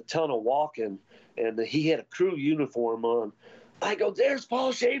out of the tunnel walking, and he had a crew uniform on. I go, there's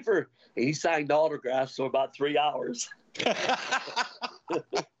Paul Shafer, and he signed autographs for about 3 hours.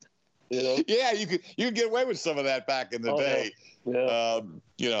 You know? Yeah, you could get away with some of that back in the day.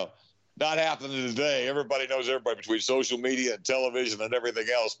 Yeah. Not happening today. Everybody knows everybody between social media and television and everything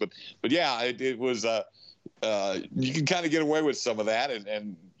else. But yeah, it was. You can kind of get away with some of that,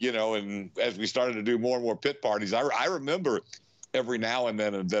 and as we started to do more and more pit parties, I remember every now and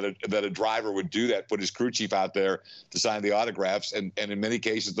then that a driver would do that, put his crew chief out there to sign the autographs, and in many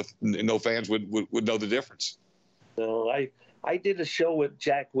cases, no fans would know the difference. No, I did a show with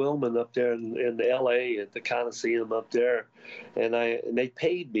Jack Willman up there in L.A. at the Coliseum up there, and they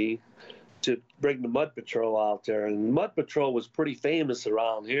paid me to bring the Mud Patrol out there. And Mud Patrol was pretty famous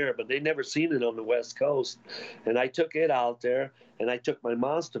around here, but they never seen it on the West Coast. And I took it out there, and I took my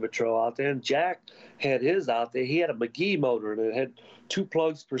Monster Patrol out there, and Jack had his out there. He had a McGee motor, and it had 2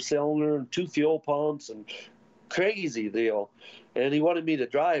 plugs per cylinder and 2 fuel pumps and crazy deal. And he wanted me to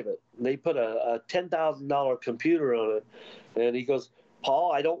drive it. And they put a $10,000 computer on it. And he goes,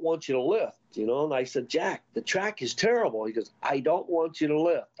 Paul, I don't want you to lift, And I said, Jack, the track is terrible. He goes, I don't want you to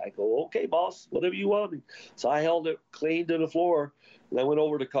lift. I go, okay, boss, whatever you want me. So I held it clean to the floor, and I went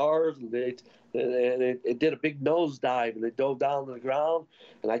over to cars, and it did a big nosedive, and it dove down to the ground.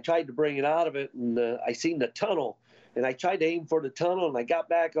 And I tried to bring it out of it, and I seen the tunnel. And I tried to aim for the tunnel, and I got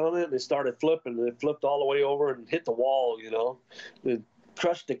back on it, and it started flipping, and it flipped all the way over and hit the wall, It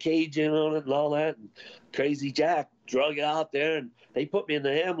crushed the cage in on it and all that. And Crazy Jack drug it out there, and they put me in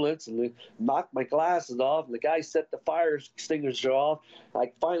the ambulance, and they knocked my glasses off, and the guy set the fire extinguisher off.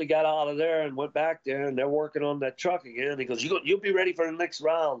 I finally got out of there and went back there, and they're working on that truck again. He goes, you'll be ready for the next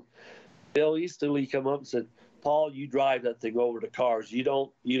round. Bill Easterly come up and said, Paul, you drive that thing over the cars. You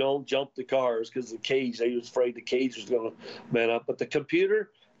don't jump the cars, because the cage, they was afraid the cage was going to man up. But the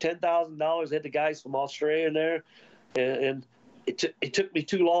computer, $10,000, had the guys from Australia in there, and it took me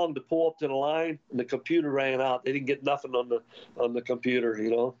too long to pull up to the line, and the computer ran out. They didn't get nothing on the computer.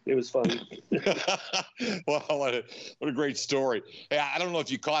 It was funny. Well, what a great story. Hey, I don't know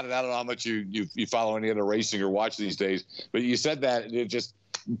if you caught it. I don't know how much you follow any other racing or watch these days, but you said that, and it just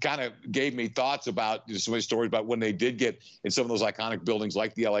kind of gave me thoughts about some of the stories about when they did get in some of those iconic buildings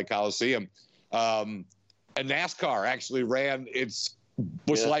like the LA Coliseum. A NASCAR actually ran its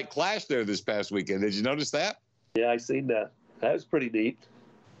Busch Light Clash there this past weekend. Did you notice that? Yeah, I seen that. That was pretty neat.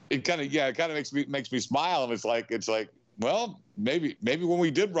 It kind of makes me smile, and it's like, well, maybe when we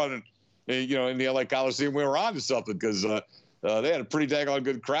did run it, in the LA Coliseum, we were on to something, because they had a pretty daggone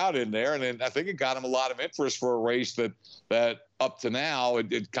good crowd in there, and I think it got them a lot of interest for a race that up to now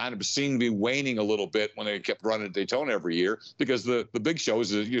it kind of seemed to be waning a little bit when they kept running at Daytona every year, because the big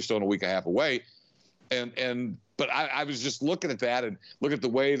shows you're still a week and a half away, but I was just looking at that and looking at the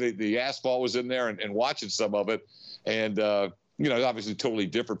way the asphalt was in there and watching some of it. And, obviously totally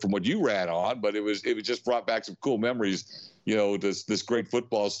different from what you ran on, but it just brought back some cool memories. This great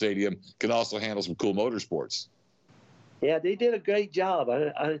football stadium can also handle some cool motorsports. Yeah, they did a great job.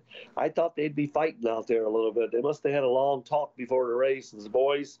 I thought they'd be fighting out there a little bit. They must have had a long talk before the race, and the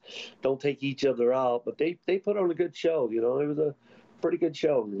boys don't take each other out. But they put on a good show. It was a pretty good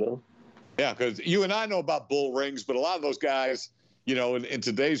show, Yeah, because you and I know about bull rings, but a lot of those guys, in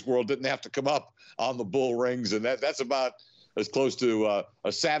today's world, didn't have to come up on the bull rings, and that's about as close to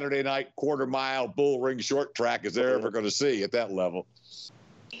a Saturday night quarter-mile bull ring short track as they're ever going to see at that level.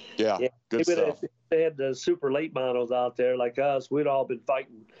 Yeah, good stuff. If they had the super late models out there like us, we'd all been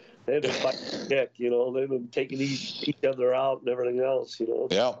fighting. They've been fighting heck, they've been taking each other out and everything else,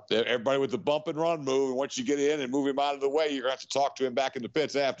 Yeah, everybody with the bump and run move, and once you get in and move him out of the way, you're going to have to talk to him back in the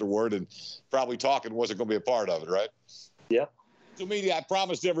pits afterward, and probably talking wasn't going to be a part of it, right? Yep. So media, I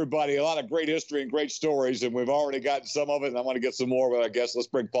promised everybody a lot of great history and great stories, and we've already gotten some of it, and I want to get some more, but I guess let's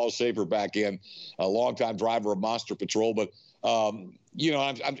bring Paul Shafer back in, a longtime driver of Monster Patrol. But, I'm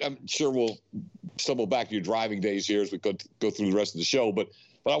sure we'll stumble back to your driving days here as we go through the rest of the show. But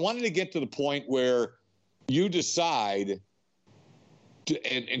I wanted to get to the point where you decide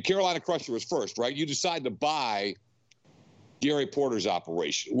and Carolina Crusher was first, right? You decide to buy Gary Porter's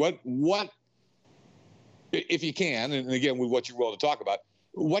operation. What, if you can, and again, with what you're willing to talk about,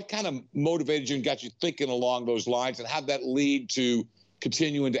 what kind of motivated you and got you thinking along those lines, and how'd that lead to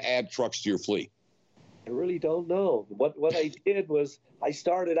continuing to add trucks to your fleet? I really don't know. What I did was I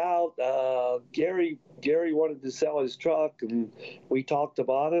started out, Gary wanted to sell his truck, and we talked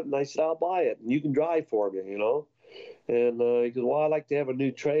about it, and I said, I'll buy it, and you can drive for me, And he goes, well, I'd like to have a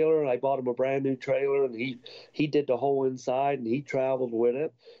new trailer. And I bought him a brand new trailer, and he did the whole inside, and he traveled with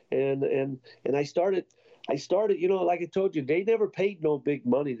it. And I started, like I told you, they never paid no big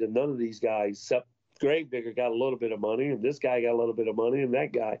money to none of these guys except gravedigger got a little bit of money, and this guy got a little bit of money, and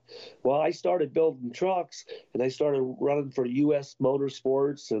that guy. Well, I started building trucks, and I started running for U.S.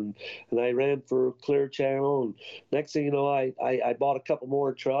 Motorsports, and I ran for Clear Channel. And next thing you know, I bought a couple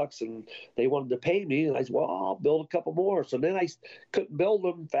more trucks, and they wanted to pay me, and I said, well, I'll build a couple more. So then I couldn't build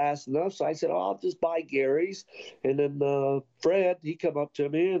them fast enough, so I said, oh, I'll just buy Gary's. And then Fred, he come up to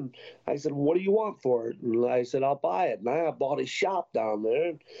me, and I said, what do you want for it? And I said, I'll buy it. And I bought his shop down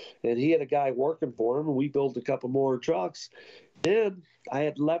there, and he had a guy working for him, and we built a couple more trucks. Then I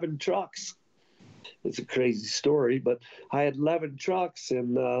had 11 trucks. It's a crazy story, but I had 11 trucks,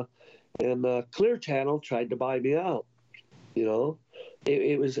 and Clear Channel tried to buy me out. You know,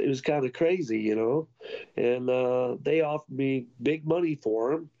 it was kind of crazy, you know, and they offered me big money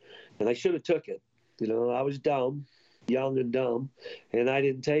for them, and I should have took it. You know, I was dumb, young and dumb, and I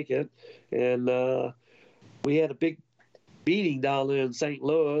didn't take it. And we had a big meeting down there in St.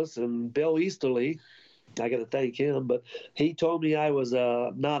 Louis, and Bill Easterly, I got to thank him, but he told me I was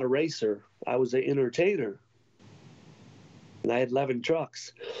not a racer. I was an entertainer. And I had 11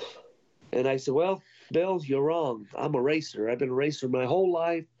 trucks. And I said, well, Bill, you're wrong. I'm a racer. I've been a racer my whole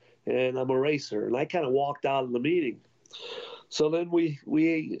life, and I'm a racer. And I kind of walked out of the meeting. So then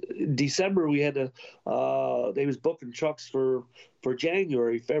December, we had to, they was booking trucks for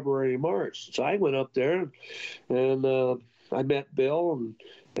January, February, March. So I went up there, and I met Bill,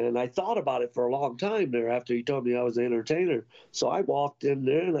 and I thought about it for a long time there after he told me I was an entertainer. So I walked in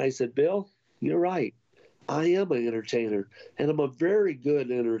there, and I said, Bill, you're right. I am an entertainer, and I'm a very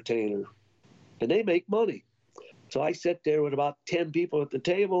good entertainer. And they make money. So I sat there with about 10 people at the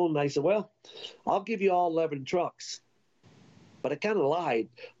table, and I said, well, I'll give you all 11 trucks. But I kind of lied,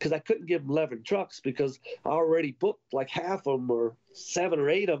 because I couldn't give them 11 trucks because I already booked like half of them, or 7 or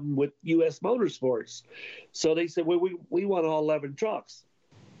 8 of them, with U.S. Motorsports. So they said, well, we want all 11 trucks.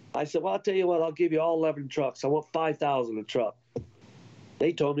 I said, well, I'll tell you what, I'll give you all 11 trucks. I want $5,000 a truck.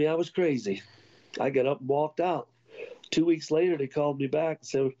 They told me I was crazy. I got up and walked out. 2 weeks later, they called me back and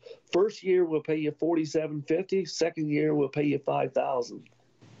said, first year we'll pay you $4,750. Second year we'll pay you $5,000.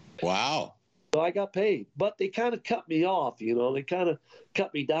 Wow. So I got paid, but they kind of cut me off, you know. They kind of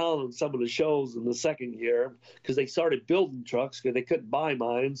cut me down on some of the shows in the second year because they started building trucks because they couldn't buy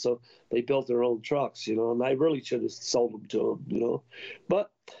mine, so they built their own trucks, you know. And I really should have sold them to them, you know.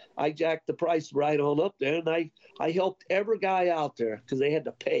 But I jacked the price right on up there, and I helped every guy out there because they had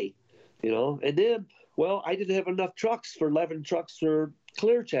to pay, you know. And then, well, I didn't have enough trucks for 11 trucks for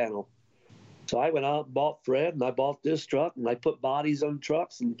Clear Channel. So I went out and bought Fred, and I bought this truck, and I put bodies on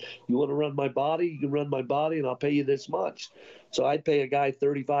trucks, and you want to run my body, you can run my body, and I'll pay you this much. So I'd pay a guy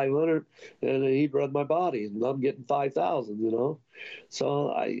 $3,500, and he'd run my body, and I'm getting $5,000, you know.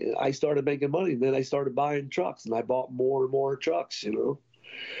 So I started making money, and then I started buying trucks, and I bought more and more trucks, you know.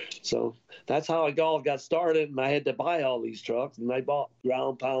 So that's how I got started, and I had to buy all these trucks, and I bought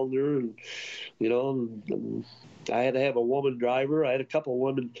ground pounder, and, you know, and I had to have a woman driver. I had a couple of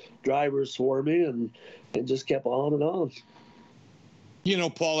women drivers for me, and just kept on and on. You know,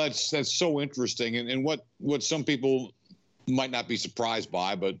 Paul, that's so interesting, and what some people might not be surprised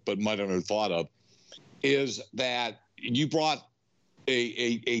by, but might not have thought of, is that you brought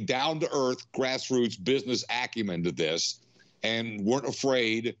a down to earth grassroots business acumen to this, and weren't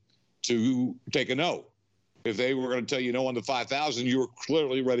afraid to take a no. If they were going to tell you no on the 5,000, you were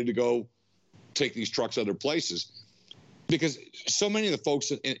clearly ready to go take these trucks other places, because so many of the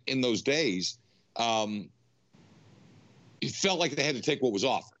folks in those days it felt like they had to take what was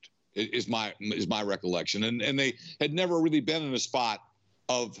offered. Is my recollection, and they had never really been in a spot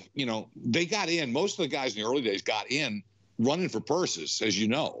of, you know, they got in. Most of the guys in the early days got in running for purses, as you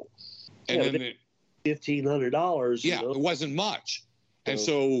know, and then $1,500. Yeah, it wasn't much. And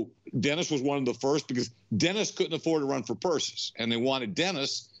so Dennis was one of the first, because Dennis couldn't afford to run for purses, and they wanted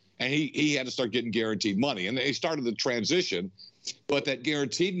Dennis, and he had to start getting guaranteed money. And they started the transition, but that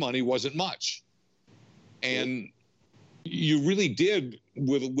guaranteed money wasn't much. And you really did,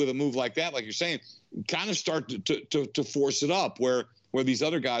 with a move like that, like you're saying, kind of start to force it up where these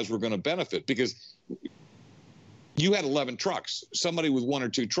other guys were going to benefit, because you had 11 trucks. Somebody with 1 or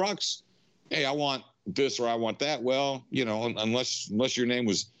 2 trucks, hey, I want this or I want that. Well, you know, unless your name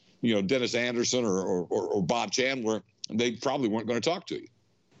was, you know, Dennis Anderson or Bob Chandler, they probably weren't going to talk to you.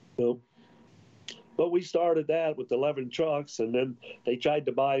 Nope. But we started that with 11 trucks, and then they tried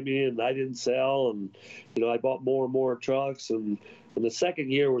to buy me, and I didn't sell, and, you know, I bought more and more trucks, and the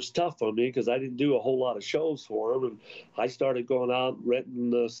second year was tough on me because I didn't do a whole lot of shows for them, and I started going out renting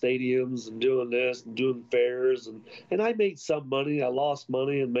the stadiums and doing this and doing fairs, and I made some money. I lost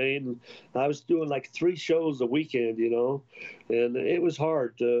money in Maine, and I was doing like 3 shows a weekend, you know, and it was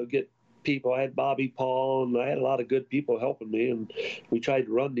hard to get people. I had Bobby Paul, and I had a lot of good people helping me, and we tried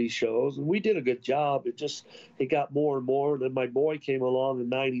to run these shows, and we did a good job. It got more and more, and then my boy came along in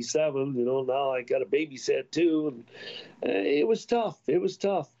 '97. Now I got to babysit too, and it was tough.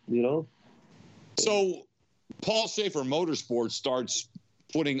 So Paul Shafer Motorsports starts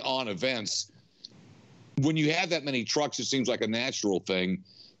putting on events. When you have that many trucks, it seems like a natural thing,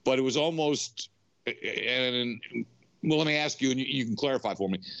 but it was almost, and well, let me ask you, and you can clarify for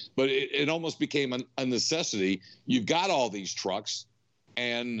me, but it almost became a necessity. You've got all these trucks,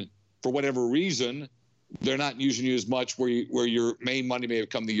 and for whatever reason, they're not using you as much where your main money may have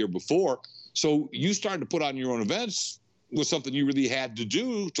come the year before. So you started to put on your own events was something you really had to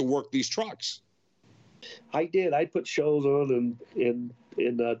do to work these trucks. I did. I put shows on in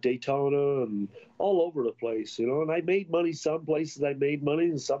Daytona and all over the place, and I made money. Some places I made money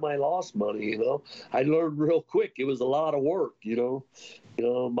and some I lost money, I learned real quick. It was a lot of work,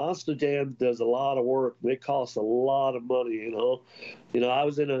 Monster Jam does a lot of work. It costs a lot of money, I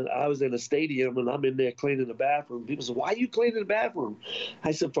was in a stadium and I'm in there cleaning the bathroom. People said, "Why are you cleaning the bathroom?"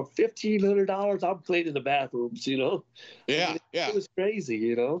 I said, "For $1,500, I'm cleaning the bathrooms." Yeah, It was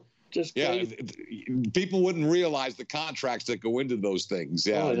crazy, Just crazy. People wouldn't realize the contracts that go into those things,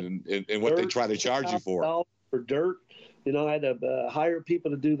 and what they try to charge you for. For dirt, I had to hire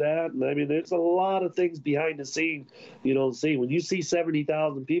people to do that, and I mean, there's a lot of things behind the scene you don't see. When you see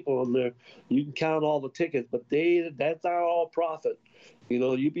 70,000 people on there, you can count all the tickets, but that's not all profit.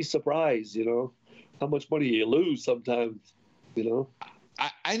 You'd be surprised, how much money you lose sometimes.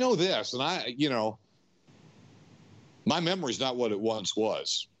 I know this, and my memory's not what it once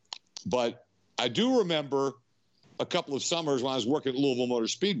was. But I do remember a couple of summers when I was working at Louisville Motor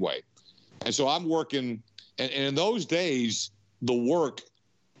Speedway. And so I'm working, and in those days, the work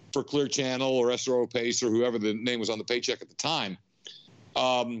for Clear Channel or SRO Pace or whoever the name was on the paycheck at the time,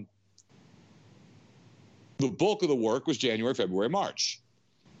 the bulk of the work was January, February, March.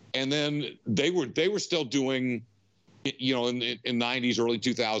 And then they were still doing, in 90s, early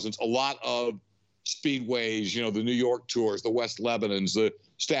 2000s, a lot of speedways, the New York tours, the West Lebanons, the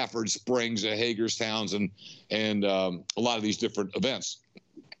Stafford Springs, Hagerstowns, and a lot of these different events.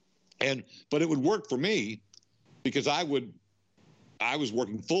 But it would work for me because I was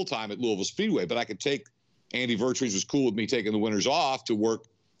working full time at Louisville Speedway, but I could take Andy Vertrees was cool with me taking the winters off to work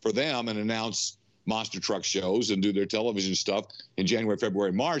for them and announce monster truck shows and do their television stuff in January,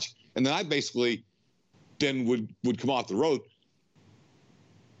 February, March. And then I basically then would come off the road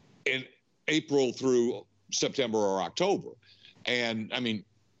in April through September or October. And I mean,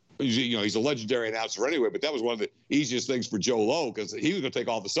 he's a legendary announcer anyway, but that was one of the easiest things for Joe Lowe because he was going to take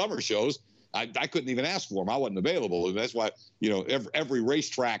all the summer shows. I couldn't even ask for him. I wasn't available. And that's why, every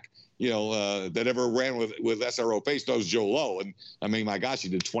racetrack, that ever ran with SRO Pace knows Joe Lowe. And I mean, my gosh, he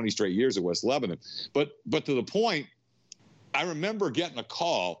did 20 straight years at West Lebanon. But to the point, I remember getting a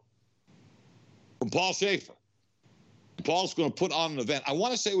call from Paul Shafer. Paul's going to put on an event. I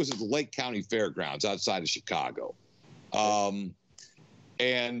want to say it was at the Lake County Fairgrounds outside of Chicago. And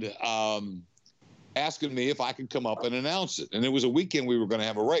asking me if I could come up and announce it. And it was a weekend we were going to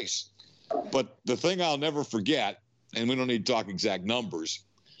have a race. But the thing I'll never forget, and we don't need to talk exact numbers,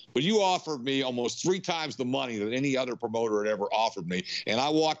 but you offered me almost 3 times the money that any other promoter had ever offered me. And I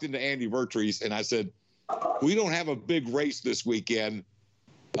walked into Andy Vertrees and I said, "We don't have a big race this weekend.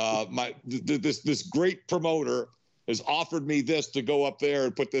 This great promoter has offered me this to go up there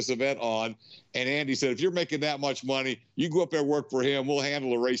and put this event on." And Andy said, "If you're making that much money, you go up there and work for him. We'll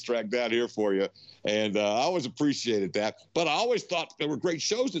handle a racetrack down here for you." And I always appreciated that. But I always thought there were great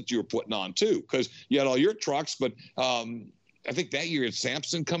shows that you were putting on too, because you had all your trucks. But I think that year had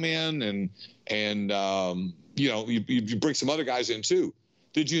Sampson come in, and you bring some other guys in too.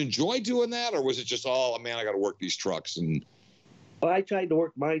 Did you enjoy doing that, or was it just, "Oh man, I got to work these trucks"? And well, I tried to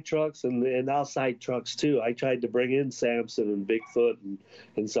work my trucks and outside trucks too. I tried to bring in Sampson and Bigfoot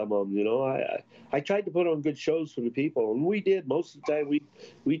and some of them. I tried to put on good shows for the people, and we did. Most of the time,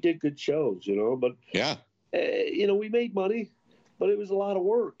 we did good shows. But yeah, we made money, but it was a lot of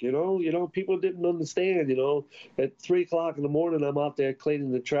work. People didn't understand. At 3 o'clock in the morning, I'm out there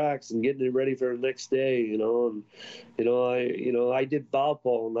cleaning the tracks and getting it ready for the next day. I did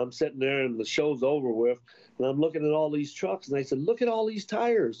Valpo, and I'm sitting there, and the show's over with. And I'm looking at all these trucks, and I said, "Look at all these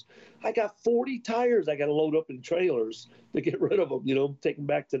tires. I got 40 tires I got to load up in trailers to get rid of them, take them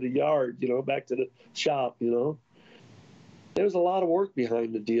back to the yard, back to the shop, There's a lot of work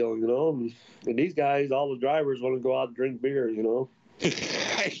behind the deal, And these guys, all the drivers want to go out and drink beer,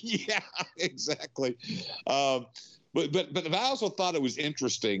 Yeah, exactly. But I also thought it was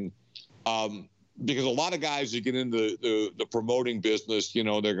interesting. because a lot of guys that get into the promoting business, you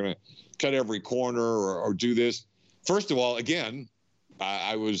know, they're going to cut every corner or do this. First of all, again,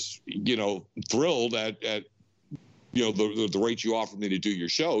 I was, you know, thrilled at you know, the rate you offered me to do your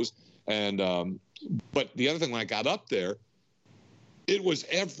shows. And but the other thing, when I got up there, it was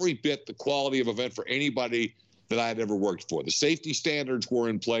every bit the quality of event for anybody that I had ever worked for. The safety standards were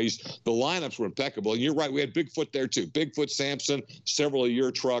in place. The lineups were impeccable. And you're right, we had Bigfoot there too. Bigfoot, Sampson, several of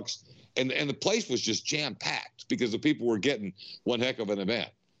your trucks. And the place was just jam-packed because the people were getting one heck of an event.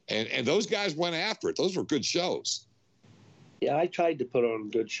 And those guys went after it. Those were good shows. Yeah, I tried to put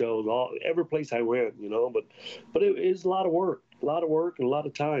on good shows every place I went, you know, but it is a lot of work and a lot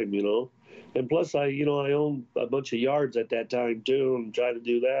of time, you know. And plus, I owned a bunch of yards at that time too, and trying to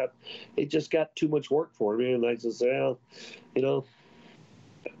do that, it just got too much work for me. And I just, well, you know,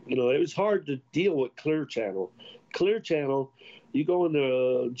 it was hard to deal with Clear Channel. Clear Channel, you go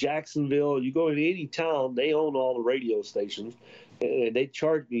into Jacksonville, you go into any town, they own all the radio stations, and they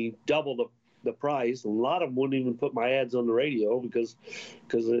charge me double the price. A lot of them wouldn't even put my ads on the radio because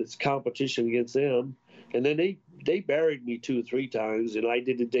it's competition against them. And then they buried me 2 or 3 times. And I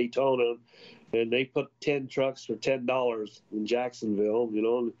did the Daytona, and they put 10 trucks for $10 in Jacksonville, you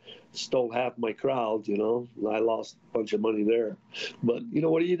know, and stole half my crowd, you know. And I lost a bunch of money there. But, you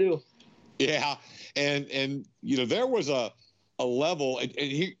know, what do you do? Yeah. And you know, there was a level,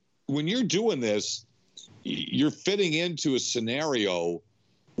 and when you're doing this, you're fitting into a scenario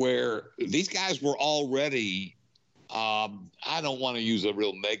where these guys were already, I don't want to use a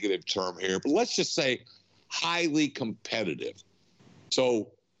real negative term here, but let's just say highly competitive. So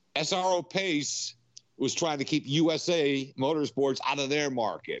SRO Pace was trying to keep USA Motorsports out of their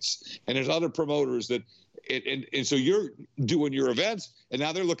markets. And there's other promoters that, and so you're doing your events, and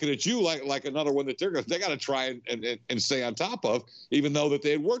now they're looking at you like another one that they got to try and stay on top of, even though that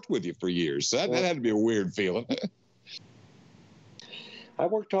they had worked with you for years. So that had to be a weird feeling. I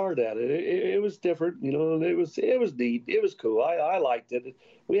worked hard at it. It was different, you know. It was neat. It was cool. I liked it.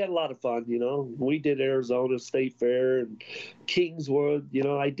 We had a lot of fun, you know. We did Arizona State Fair and Kingswood. You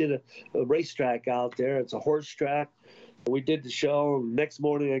know, I did a racetrack out there. It's a horse track. We did the show. And next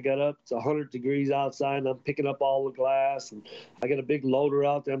morning I got up. It's 100 degrees outside, and I'm picking up all the glass. And I got a big loader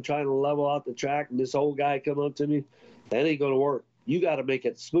out there. I'm trying to level out the track, and this old guy come up to me. That ain't going to work. You got to make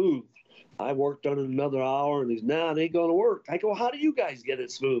it smooth. I worked on it another hour, and he's, nah, it ain't going to work. I go, how do you guys get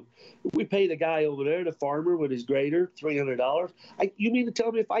it smooth? We pay the guy over there, the farmer with his grader, $300. You mean to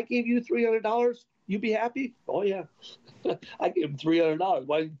tell me if I gave you $300, you'd be happy? Oh, yeah. I gave him $300.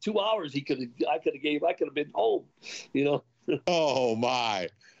 Why, 2 hours I could have been home, you know. Oh, my.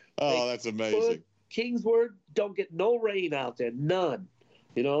 Oh, that's amazing. Kingswood, don't get no rain out there, none,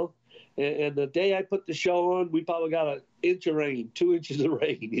 you know. And the day I put the show on, we probably got an inch of rain, 2 inches of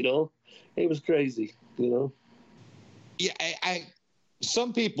rain, you know. It was crazy, you know. Yeah,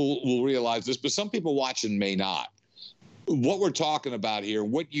 some people will realize this, but some people watching may not. What we're talking about here,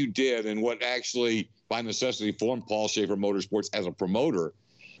 what you did and what actually, by necessity, formed Paul Shafer Motorsports as a promoter,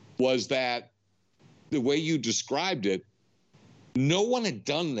 was that the way you described it, no one had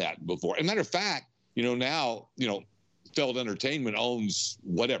done that before. As a matter of fact, you know, now, you know, Feld Entertainment owns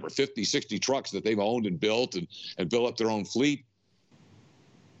whatever, 50, 60 trucks that they've owned and built and built up their own fleet.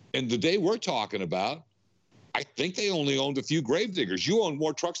 And the day we're talking about, I think they only owned a few Gravediggers. You owned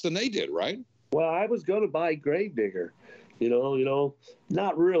more trucks than they did, right? Well, I was going to buy Gravedigger, you know,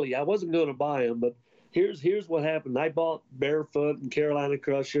 not really. I wasn't going to buy them, but here's what happened. I bought Barefoot and Carolina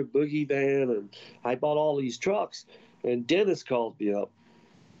Crusher, Boogie Van, and I bought all these trucks. And Dennis called me up.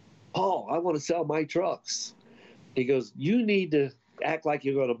 Paul, I want to sell my trucks. He goes, you need to act like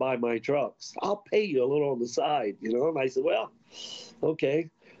you're going to buy my trucks. I'll pay you a little on the side, you know. And I said, well, okay.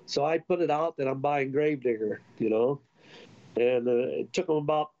 So I put it out that I'm buying Gravedigger, you know. And it took them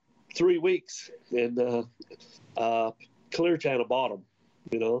about 3 weeks. And Clear Channel bought them,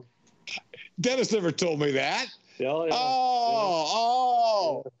 you know. Dennis never told me that. Yeah,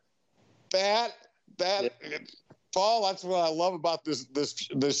 that. Yeah. Paul, that's what I love about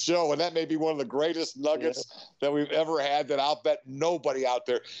this show, and that may be one of the greatest nuggets that we've ever had that I'll bet nobody out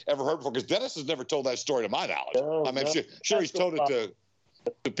there ever heard before, because Dennis has never told that story to my knowledge. I mean, sure he's told it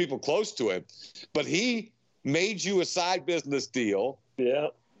to people close to him, but he made you a side business deal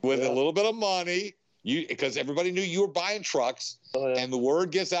with a little bit of money, because everybody knew you were buying trucks, and the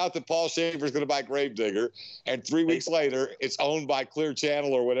word gets out that Paul Shafer is going to buy Gravedigger, and 3 weeks later, it's owned by Clear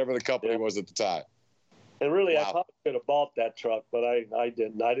Channel or whatever the company was at the time. And really, I probably could have bought that truck, but I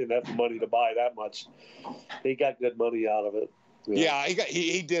didn't. I didn't have the money to buy that much. He got good money out of it. Yeah,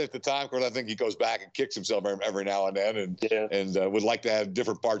 he did at the time. Of course, I think he goes back and kicks himself every now and then, and would like to have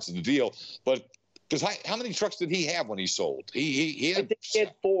different parts of the deal. But Because how many trucks did he have when he sold? He had, I think he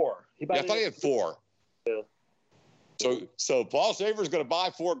had 4. I thought he had 4. Yeah. So Paul Shafer's going to buy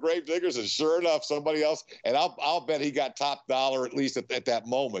 4 Gravediggers, and sure enough, somebody else. And I'll bet he got top dollar at least at that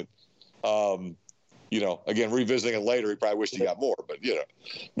moment. Again, revisiting it later, he probably wished he got more. But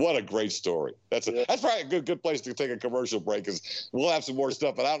what a great story. That's probably a good place to take a commercial break, because we'll have some more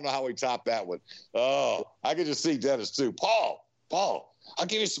stuff. But I don't know how we top that one. Oh, I can just see Dennis too. Paul, I'll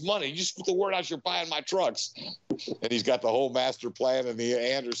give you some money. You just put the word out you're buying my trucks. And he's got the whole master plan and the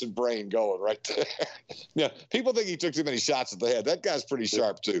Anderson brain going right there. People think he took too many shots at the head. That guy's pretty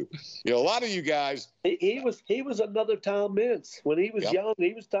sharp too. A lot of you guys. He was another Tom Mintz. When he was young,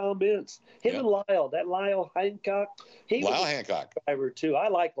 he was Tom Mintz. Him and Lyle, that Lyle Hancock. Lyle Hancock driver too. I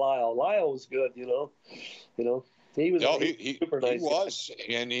like Lyle. Lyle was good, He was super nice. He was,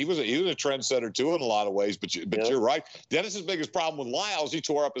 and he was a trendsetter too in a lot of ways. But you're right. Dennis's biggest problem with Lyle is he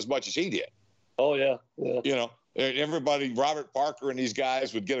tore up as much as he did. Oh yeah. Everybody, Robert Parker and these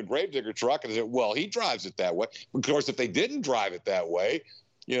guys would get a Gravedigger truck and say, well, he drives it that way. Of course, if they didn't drive it that way,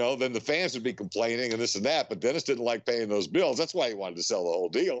 then the fans would be complaining and this and that. But Dennis didn't like paying those bills. That's why he wanted to sell the whole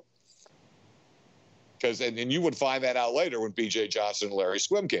deal. And you would find that out later when B.J. Johnson and Larry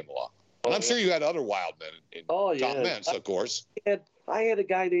Swim came along. And I'm sure you had other wild men in Tom Mintz, of course. I had a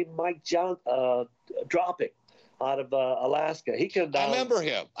guy named Mike Dropick out of Alaska. He came down.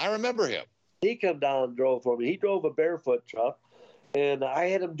 I remember him. He come down and drove for me. He drove a barefoot truck, and I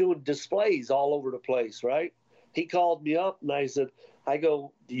had him doing displays all over the place, right? He called me up, and I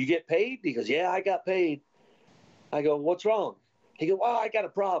go, do you get paid? He goes, yeah, I got paid. I go, what's wrong? He goes, well, I got a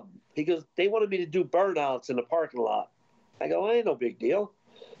problem. He goes, they wanted me to do burnouts in the parking lot. I go, ain't no big deal.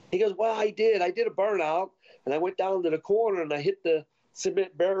 He goes, well, I did a burnout, and I went down to the corner, and I hit the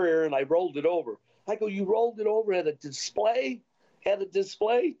cement barrier, and I rolled it over. I go, you rolled it over at a display? Had a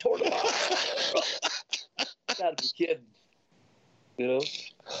display, tore it off. Gotta be kidding.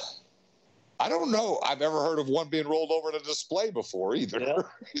 I don't know. I've ever heard of one being rolled over at a display before either.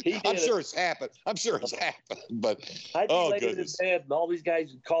 Yeah, I'm sure it's happened. But I'd be laying in bed, and all these guys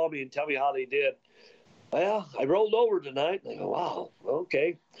would call me and tell me how they did. Well, I rolled over tonight. And I go, wow,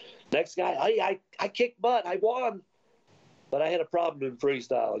 okay. Next guy, I kicked butt. I won. But I had a problem in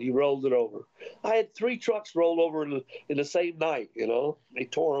freestyle. You rolled it over. I had 3 trucks rolled over in the same night, They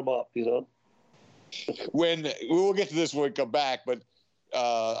tore them up, When we'll get to this when we come back, but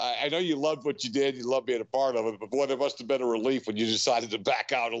I know you loved what you did. You loved being a part of it. But, boy, there must have been a relief when you decided to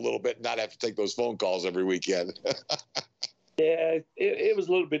back out a little bit and not have to take those phone calls every weekend. Yeah, it was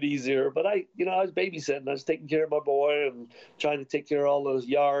a little bit easier. But I was babysitting. I was taking care of my boy and trying to take care of all those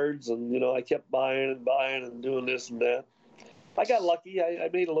yards. And, I kept buying and doing this and that. I got lucky. I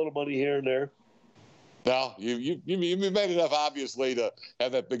made a little money here and there. No, you made enough, obviously, to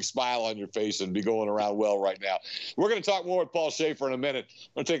have that big smile on your face and be going around well right now. We're going to talk more with Paul Shafer in a minute.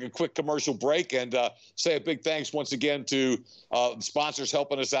 I'm going to take a quick commercial break and say a big thanks once again to sponsors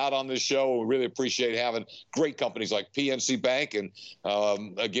helping us out on this show. We really appreciate having great companies like PNC Bank. And,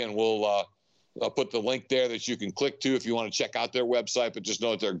 again, we'll put the link there that you can click to if you want to check out their website. But just know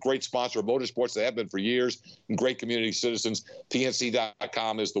that they're a great sponsor of motorsports. They have been for years, and great community citizens.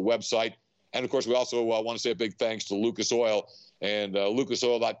 PNC.com is the website. And, of course, we also want to say a big thanks to Lucas Oil. And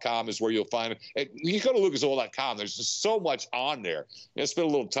lucasoil.com is where you'll find it. You go to lucasoil.com. There's just so much on there. Spend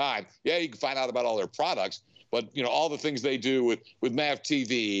a little time. Yeah, you can find out about all their products. But, all the things they do with MAV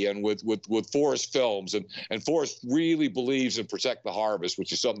TV and with Forest Films. And Forest really believes in Protect the Harvest,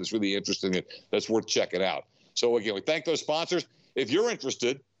 which is something that's really interesting and that's worth checking out. So, again, we thank those sponsors. If you're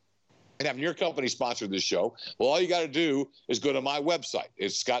interested in having your company sponsor this show, well, all you got to do is go to my website.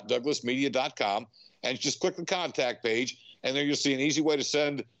 It's scottdouglasmedia.com, and just click the contact page, and there you'll see an easy way to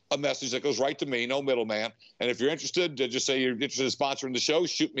send a message that goes right to me, no middleman. And if you're interested, just say you're interested in sponsoring the show,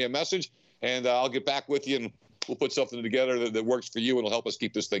 shoot me a message, and I'll get back with you, and we'll put something together that works for you and will help us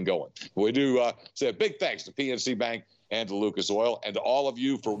keep this thing going. We do say a big thanks to PNC Bank and to Lucas Oil and to all of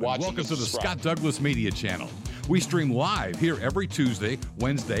you for watching. Welcome to the Scott Douglas Media Channel. We stream live here every Tuesday,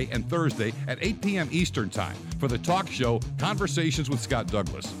 Wednesday, and Thursday at 8 p.m. Eastern Time for the talk show Conversations with Scott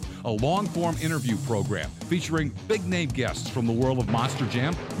Douglas, a long-form interview program featuring big-name guests from the world of Monster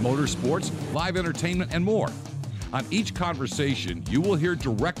Jam, motorsports, live entertainment, and more. On each conversation, you will hear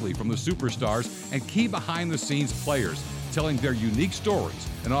directly from the superstars and key behind-the-scenes players telling their unique stories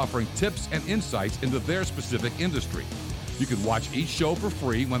and offering tips and insights into their specific industry. You can watch each show for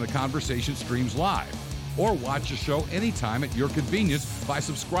free when the conversation streams live, or watch the show anytime at your convenience by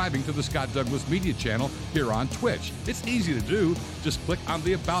subscribing to the Scott Douglas Media Channel here on Twitch. It's easy to do. Just click on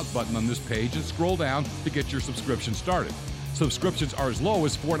the About button on this page and scroll down to get your subscription started. Subscriptions are as low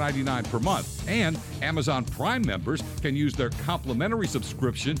as $4.99 per month, and Amazon Prime members can use their complimentary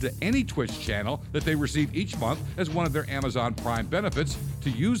subscription to any Twitch channel that they receive each month as one of their Amazon Prime benefits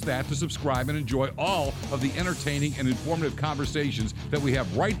to use that to subscribe and enjoy all of the entertaining and informative conversations that we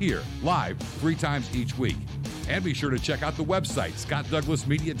have right here, live, 3 times each week. And be sure to check out the website,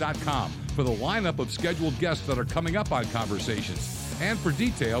 scottdouglasmedia.com, for the lineup of scheduled guests that are coming up on Conversations, and for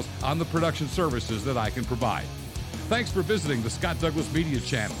details on the production services that I can provide. Thanks for visiting the Scott Douglas Media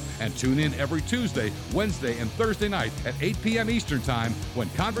channel, and tune in every Tuesday, Wednesday, and Thursday night at 8 p.m. Eastern Time when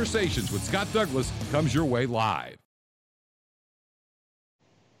Conversations with Scott Douglas comes your way live.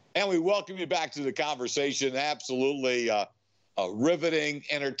 And we welcome you back to the conversation. Absolutely riveting,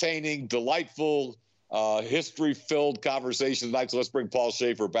 entertaining, delightful, history-filled conversation tonight. So let's bring Paul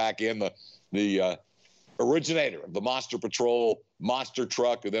Shafer back in, the originator of the Monster Patrol monster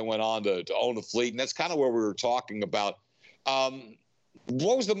truck, who then went on to own a fleet. And that's kind of where we were talking about.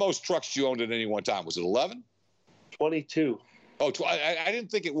 What was the most trucks you owned at any one time? Was it 11? 22. Oh, I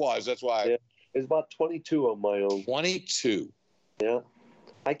didn't think it was. That's why. Yeah, it's about 22 on my own. 22. Yeah.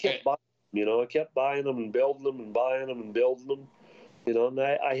 I kept buying them, I kept buying them and building them and buying them and building them, and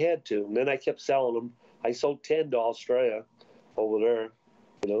I had to. And then I kept selling them. I sold 10 to Australia over there,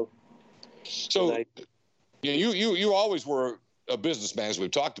 So you always were a businessman, as we've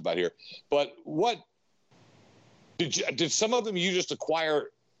talked about here. But what did some of them you just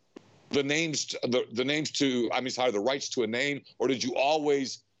acquire the rights to a name, or did you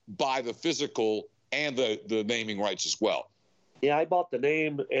always buy the physical and the naming rights as well? Yeah, I bought the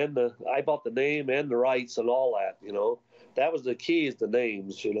name and the rights and all that. That was the key, is the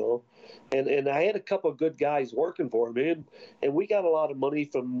names. And I had a couple of good guys working for me, and we got a lot of money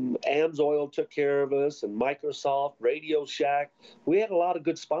from AMSOIL, took care of us, and Microsoft, Radio Shack. We had a lot of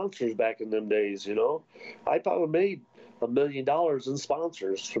good sponsors back in them days. I probably made $1 million in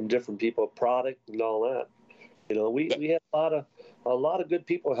sponsors from different people, product and all that. We had a lot of good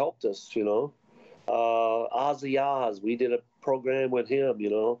people helped us. Ozzy Oz, we did a program with him.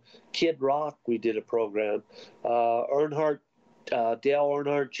 Kid Rock, we did a program. Dale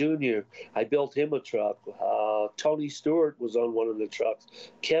Earnhardt Jr., I built him a truck. Tony Stewart was on one of the trucks.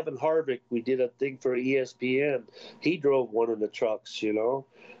 Kevin Harvick, we did a thing for ESPN. He drove one of the trucks.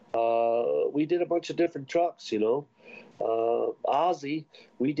 We did a bunch of different trucks. Ozzy,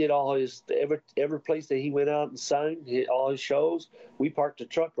 we did all his every place that he went out and signed, all his shows. We parked a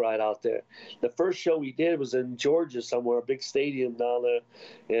truck right out there. The first show we did was in Georgia somewhere, a big stadium down there,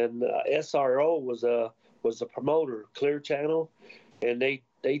 and SRO was a promoter, Clear Channel, and they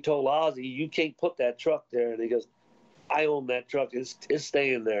told Ozzy, you can't put that truck there. And he goes, I own that truck. It's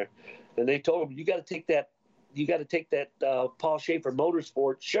staying there. And they told him, you got to take that Paul Shafer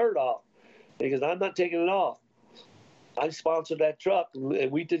Motorsport shirt off. And he goes, I'm not taking it off. I sponsored that truck,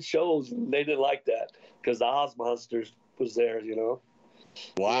 and we did shows, and they didn't like that because the Oz Monsters was there.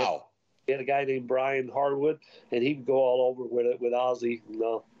 Wow. We had a guy named Brian Harwood, and he would go all over with it with Ozzy.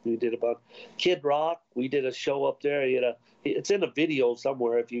 We did about Kid Rock. We did a show up there. It's in a video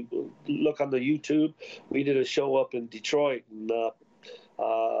somewhere. If you look on the YouTube, we did a show up in Detroit, and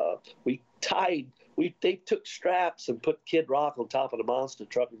they took straps and put Kid Rock on top of the monster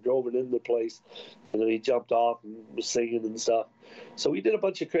truck and drove it into the place, and then he jumped off and was singing and stuff. So we did a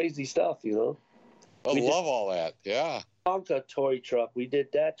bunch of crazy stuff. I love all that. Yeah. Tonka toy truck. We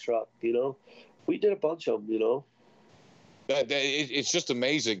did that truck. We did a bunch of them. It's just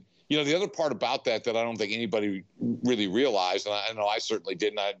amazing. The other part about that I don't think anybody really realized, and I know I certainly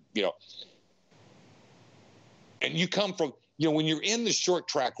didn't. And you come from, when you're in the short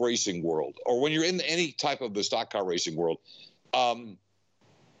track racing world, or when you're in any type of the stock car racing world,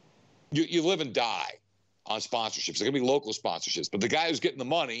 you live and die on sponsorships. They're going to be local sponsorships, but the guy who's getting the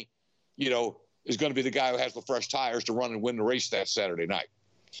money, is going to be the guy who has the fresh tires to run and win the race that Saturday night.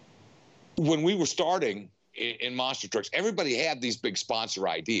 When we were starting in monster trucks, everybody had these big sponsor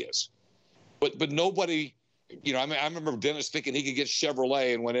ideas, but nobody, I remember Dennis thinking he could get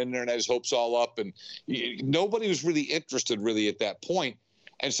Chevrolet and went in there and had his hopes all up, and nobody was really interested at that point.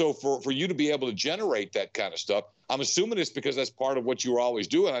 And so for you to be able to generate that kind of stuff, I'm assuming it's because that's part of what you were always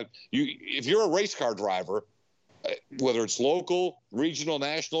doing. If you're a race car driver, whether it's local, regional,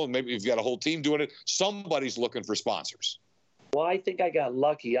 national, and maybe you've got a whole team doing it, somebody's looking for sponsors. Well, I think I got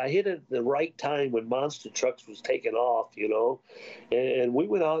lucky. I hit it at the right time when Monster Trucks was taking off, and we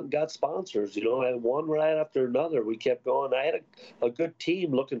went out and got sponsors, and one right after another. We kept going. I had a good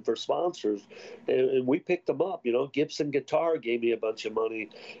team looking for sponsors, and we picked them up. Gibson Guitar gave me a bunch of money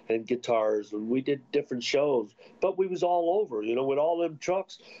and guitars, and we did different shows. But we was all over, with all them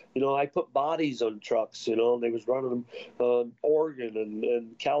trucks. I put bodies on trucks, and they was running them Oregon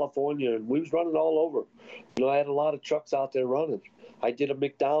and California, and we was running all over. I had a lot of trucks out there running. I did a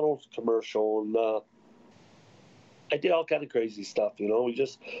McDonald's commercial, and I did all kind of crazy stuff. We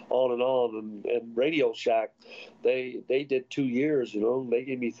just on and on. And Radio Shack, they did 2 years. They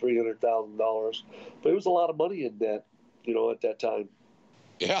gave me $300,000, but it was a lot of money in that, at that time.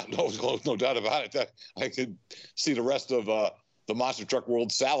 Yeah, no doubt about it. I could see the rest of the monster truck world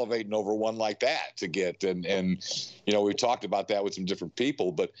salivating over one like that to get, and we talked about that with some different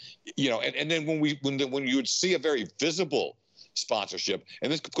people, but and then when you would see a very visible sponsorship,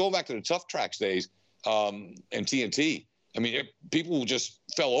 and this going back to the Tough Tracks days, and TNT, I mean, people just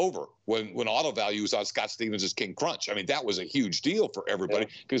fell over when Auto Value was on Scott Stevens' King Crunch. I mean, that was a huge deal for everybody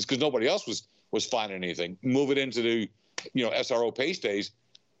because nobody else was finding anything. Move it into the SRO Pace days.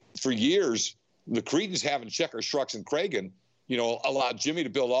 For years, the Cretans having Checker, Trucks, and Cragen, allowed Jimmy to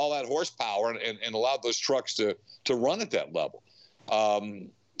build all that horsepower and allowed those trucks to run at that level.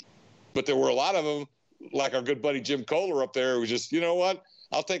 But there were a lot of them, like our good buddy Jim Kohler up there, who was just, what?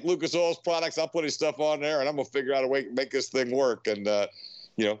 I'll take Lucas Oil's products, I'll put his stuff on there, and I'm going to figure out a way to make this thing work. And,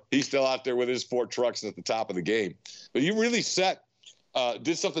 he's still out there with his Ford trucks at the top of the game. But you really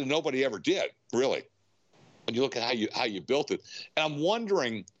did something nobody ever did, really, when you look at how you built it. And I'm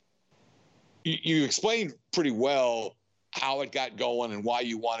wondering, you explained pretty well how it got going and why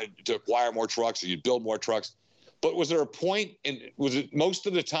you wanted to acquire more trucks or you'd build more trucks. But was there a point, was it most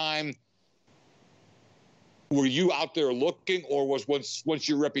of the time, were you out there looking, or was once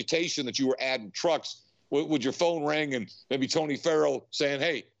your reputation that you were adding trucks, would your phone ring and maybe Tony Farrell saying,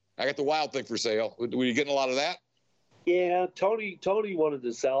 hey, I got the Wild thing for sale? Were you getting a lot of that? Yeah, Tony wanted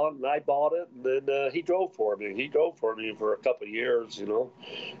to sell it, and I bought it, and then he drove for me. He drove for me for a couple of years, and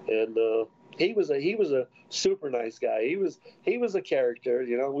he was a super nice guy. He was a character,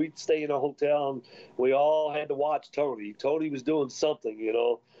 We'd stay in a hotel, and we all had to watch Tony. Tony was doing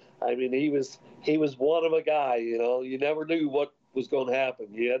something, I mean, he was one of a guy, You never knew what was going to happen.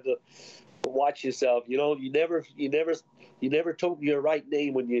 You had to watch yourself. You never told me your right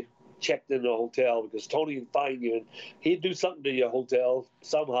name when you checked in the hotel, because Tony would find you and he'd do something to your hotel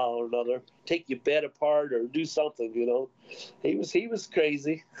somehow or another, take your bed apart or do something. He was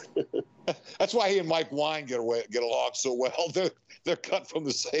crazy. That's why he and Mike Wine get along so well. They're cut from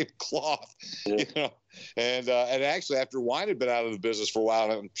the same cloth, And actually, after Wine had been out of the business for a while,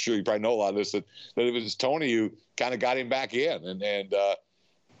 and I'm sure you probably know a lot of this, that it was Tony who kind of got him back in. And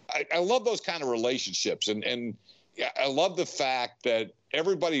I love those kind of relationships, and I love the fact that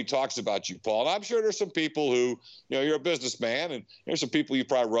everybody talks about you, Paul. And I'm sure there's some people who, you're a businessman, and there's some people you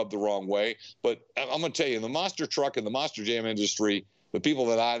probably rub the wrong way. But I'm going to tell you, in the monster truck and the monster jam industry, the people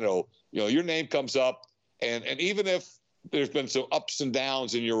that I know, your name comes up, and even if there's been some ups and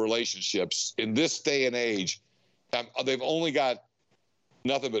downs in your relationships in this day and age, they've only got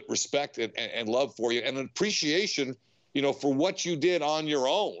nothing but respect and love for you and an appreciation, for what you did on your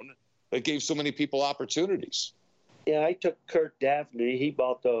own that gave so many people opportunities. Yeah, I took Kurt Daphne. I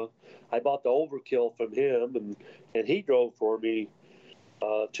bought the Overkill from him, and he drove for me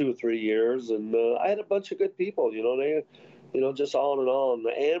 2 or 3 years, and I had a bunch of good people. They, just on and on.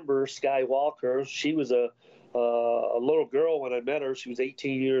 Amber Skywalker, she was a little girl when I met her. She was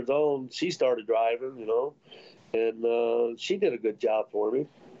 18 years old. She started driving, and she did a good job for me.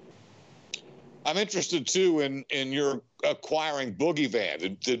 I'm interested too in your acquiring Boogie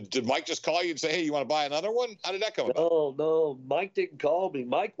Van. Did Mike just call you and say, hey, you want to buy another one? How did that come about? No, Mike didn't call me.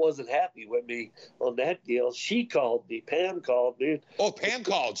 Mike wasn't happy with me on that deal. She called me. Pam called me. Oh, Pam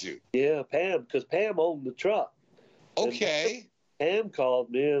called you? Yeah, Pam, because Pam owned the truck. Okay. And Pam called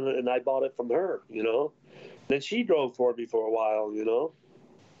me, and I bought it from her, Then she drove for me for a while,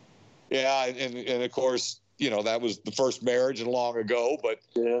 Yeah, and of course, that was the first marriage and long ago, but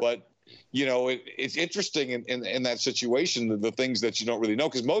it's interesting in that situation, the things that you don't really know,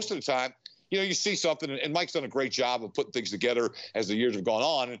 because most of the time, you see something, and Mike's done a great job of putting things together as the years have gone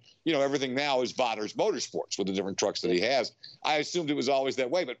on, and everything now is Vodder's Motorsports with the different trucks that he has. I assumed it was always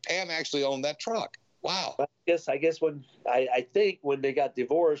that way, but Pam actually owned that truck. Wow. I guess when I think when they got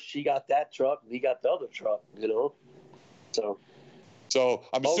divorced, she got that truck and he got the other truck, So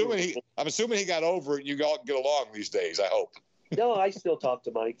I'm assuming he got over it. You all get along these days, I hope. No, I still talk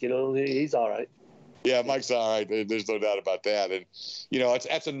to Mike. He's all right. Yeah, Mike's all right. There's no doubt about that. And, you know,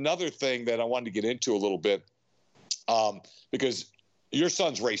 that's another thing that I wanted to get into a little bit, because your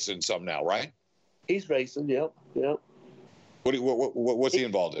son's racing some now, right? He's racing, yep. What's he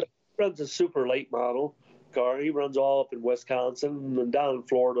involved in? He runs a super late model car. He runs all up in Wisconsin and down in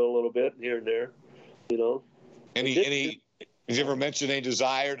Florida a little bit, here and there, you know. Has he ever mentioned any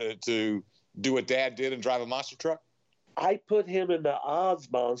desire to do what Dad did and drive a monster truck? I put him in the Oz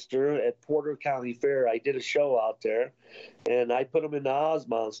Monster at Porter County Fair. I did a show out there, and I put him in the Oz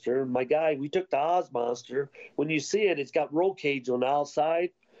Monster. My guy, we took the Oz Monster. When you see it, it's got roll cage on the outside.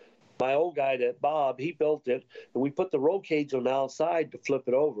 My old guy, that Bob, he built it, and we put the roll cage on the outside to flip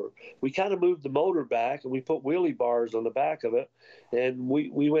it over. We kind of moved the motor back, and we put wheelie bars on the back of it, and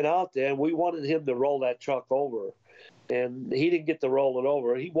we went out there, and we wanted him to roll that truck over. And he didn't get to roll it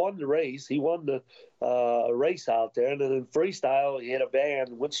over. He won the race. He won the race out there. And then in freestyle, he hit a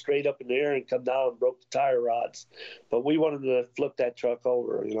van, went straight up in the air and come down and broke the tire rods. But we wanted to flip that truck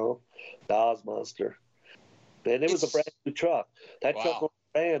over, you know, the Oz Monster. And it was a brand new truck. That truck only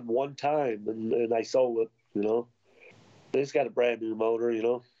ran one time, and I sold it, you know. It's got a brand new motor, you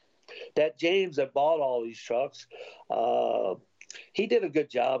know. That James that bought all these trucks, he did a good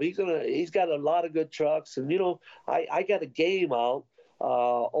job. He's got a lot of good trucks, and you know, I got a game out,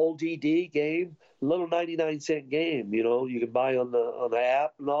 old DD game, little 99-cent game. You know, you can buy on the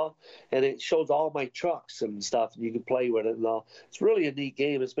app and all, and it shows all my trucks and stuff, and you can play with it and all. It's really a neat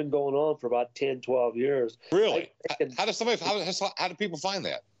game. It's been going on for about 10, 12 years. Really? How do people find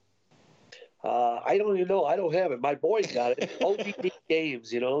that? I don't even know. I don't have it. My boy's got it. ODD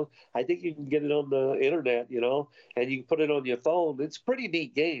Games, you know. I think you can get it on the internet, you know, and you can put it on your phone. It's a pretty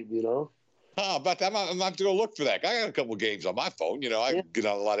neat game, you know. Oh, about that. I'm have to go look for that. I got a couple of games on my phone. You know, I get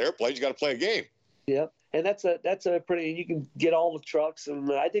on a lot of airplanes. You got to play a game. Yeah, and that's a pretty. You can get all the trucks,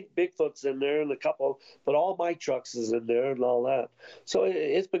 and I think Bigfoot's in there, and a couple, but all my trucks is in there and all that. So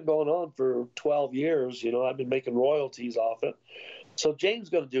it's been going on for 12 years. You know, I've been making royalties off it. So James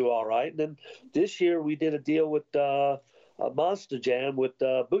going to do all right. And then this year we did a deal with a Monster Jam with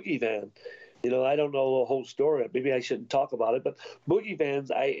Boogie Van. You know, I don't know the whole story. Maybe I shouldn't talk about it. But Boogie Vans,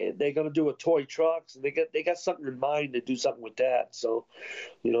 they're going to do a toy trucks, and they got something in mind to do something with that. So,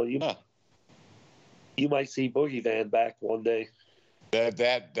 you know, you might see Boogie Van back one day.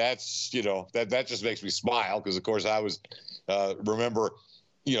 That's you know, that just makes me smile because of course I was remember,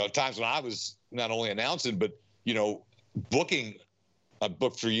 you know, times when I was not only announcing but you know booking. I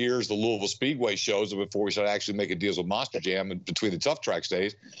booked for years the Louisville Speedway shows before we started actually making deals with Monster Jam and between the Tough Tracks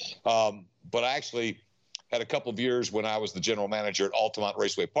days. But I actually had a couple of years when I was the general manager at Altamont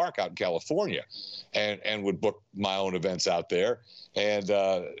Raceway Park out in California and would book my own events out there. And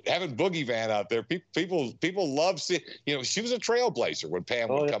having Boogie Van out there, people love seeing, you know, she was a trailblazer when Pam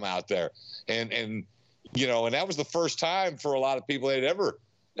would come out there. And, you know, and that was the first time for a lot of people they'd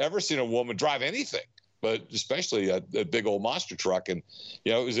ever seen a woman drive anything. But especially a big old monster truck. And,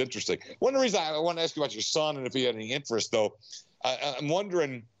 you know, it was interesting. One of the reasons I want to ask you about your son and if he had any interest, though, I'm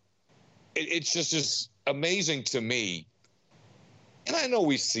wondering, it's just amazing to me. And I know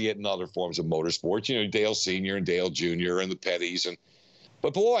we see it in other forms of motorsports, you know, Dale Sr. and Dale Jr. and the Petties.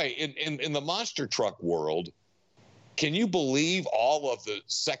 But, boy, in the monster truck world, can you believe all of the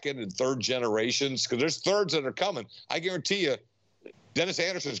second and third generations? Because there's thirds that are coming. I guarantee you, Dennis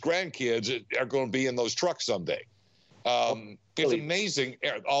Anderson's grandkids are going to be in those trucks someday. It's amazing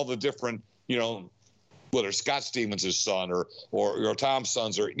all the different, you know, whether Scott Stevens' son or Tom's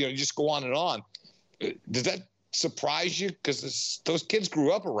sons or, you know, you just go on and on. Does that surprise you? Because those kids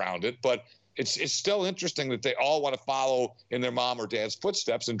grew up around it, but it's still interesting that they all want to follow in their mom or dad's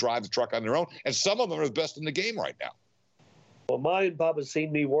footsteps and drive the truck on their own. And some of them are the best in the game right now. Well, my Papa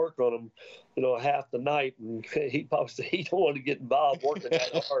seen me work on him, you know, half the night, and he Papa said he don't want to get involved working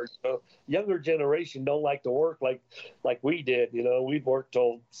that hard. So younger generation don't like to work like we did. You know, we'd work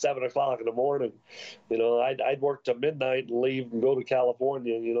till 7 o'clock in the morning. You know, I'd work till midnight and leave and go to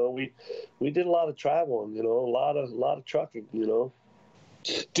California. You know, we did a lot of traveling. You know, a lot of trucking. You know.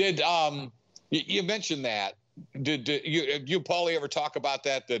 Did you mentioned that? Did you Paulie ever talk about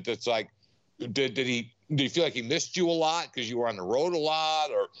that? That's like, did you feel like he missed you a lot because you were on the road a lot,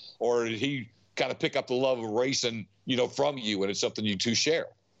 or did he kind of pick up the love of racing, you know, from you, and it's something you two share?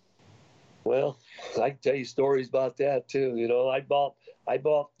 Well, I can tell you stories about that too. You know, I bought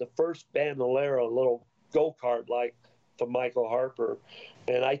the first Bandolero, a little go-kart like from Michael Harper,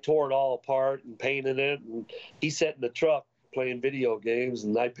 and I tore it all apart and painted it, and he sat in the truck playing video games,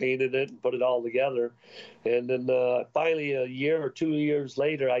 and I painted it and put it all together. And then finally, a year or 2 years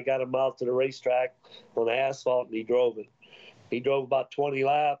later, I got him out to the racetrack on the asphalt, and he drove it. He drove about 20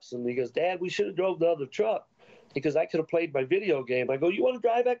 laps, and he goes, "Dad, we should have drove the other truck because I could have played my video game." I go, "You want to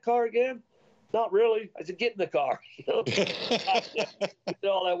drive that car again?" "Not really." I said, "Get in the car." You know, you did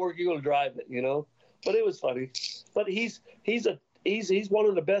all that work, you're going to drive it. You know, but it was funny. But he's one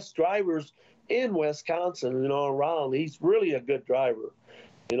of the best drivers in Wisconsin. You know, around. He's really a good driver.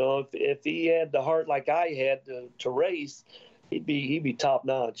 You know, if he had the heart like I had to race, he'd be top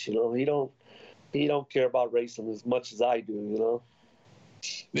notch. You know, he don't care about racing as much as I do. You know.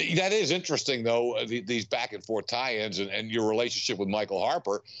 That is interesting, though, these back and forth tie-ins and your relationship with Michael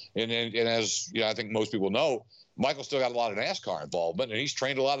Harper. And as you know, I think most people know, Michael still got a lot of NASCAR involvement, and he's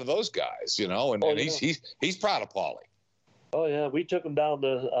trained a lot of those guys. You know, and he's proud of Paulie. Oh yeah, we took him down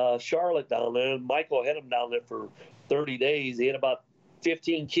to Charlotte down there, and Michael had him down there for 30 days. He had about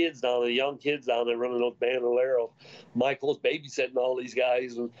 15 kids down there, young kids down there running those bandoleros. Michael's babysitting all these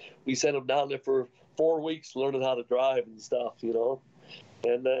guys, and we sent him down there for 4 weeks learning how to drive and stuff, you know.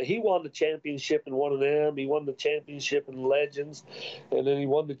 And he won the championship in one of them. He won the championship in Legends, and then he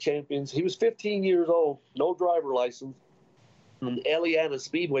won the champions. He was 15 years old, no driver license. And Eliana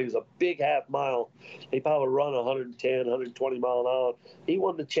Speedway was a big half mile. They probably run 110, 120 mile an hour. He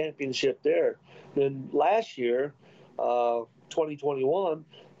won the championship there. Then last year, 2021,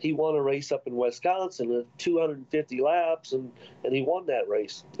 he won a race up in Wisconsin at 250 laps, and he won that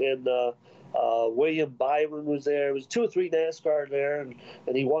race. And William Byron was there. There was 2 or 3 NASCAR there, and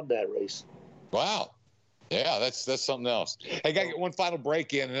he won that race. Wow. Yeah, that's something else. Hey, I got to get one final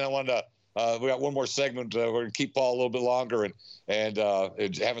break in, and then I wanted to we got one more segment. We're going to keep Paul a little bit longer and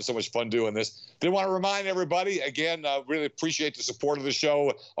having so much fun doing this. Did want to remind everybody, again, really appreciate the support of the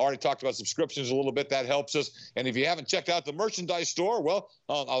show. Already talked about subscriptions a little bit. That helps us. And if you haven't checked out the merchandise store, well,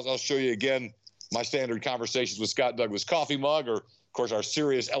 I'll show you again my standard Conversations with Scott Douglas coffee mug, or, of course, our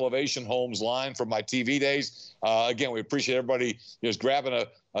Sirius Elevation Homes line from my TV days. Again, we appreciate everybody just grabbing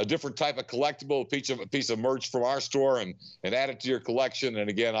a different type of collectible, a piece of merch from our store and add it to your collection. And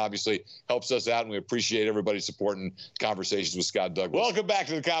again, obviously helps us out, and we appreciate everybody supporting Conversations with Scott Douglas. Welcome back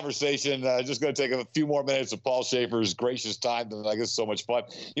to the conversation. Just going to take a few more minutes of Paul Shafer's gracious time. I guess so much fun.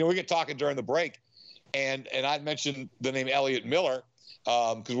 You know, we get talking during the break, and I'd mentioned the name Elliot Miller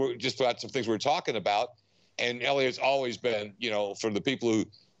because we're just about some things we were talking about. And Elliot's always been, you know, for the people who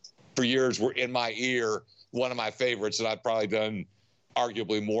for years were in my ear, one of my favorites, and I've probably done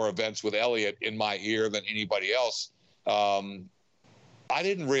arguably more events with Elliot in my ear than anybody else. I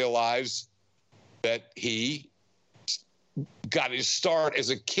didn't realize that he got his start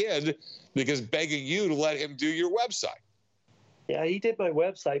as a kid because begging you to let him do your website. Yeah, he did my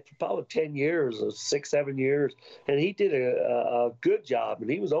website for probably 10 years, or 6, 7 years, and he did a good job. And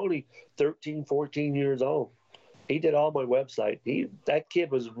he was only 13, 14 years old. He did all my website. That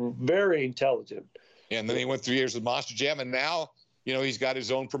kid was very intelligent. And then he went 3 years with Monster Jam, and now, you know, he's got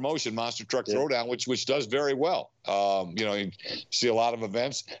his own promotion, Monster Truck Throwdown, which does very well. You know, you see a lot of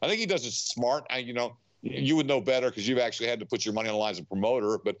events. I think he does it smart. You know, you would know better because you've actually had to put your money on the line as a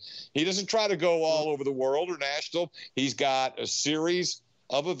promoter, but he doesn't try to go all over the world or national. He's got a series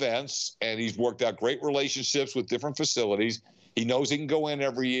of events, and he's worked out great relationships with different facilities. He knows he can go in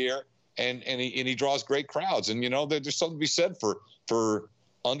every year, and he draws great crowds. And, you know, there's something to be said for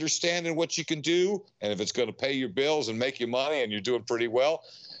understanding what you can do, and if it's going to pay your bills and make you money and you're doing pretty well,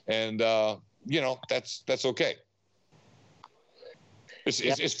 and, you know, that's okay.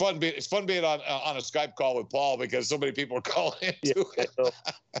 It's fun being on a Skype call with Paul because so many people are calling into it.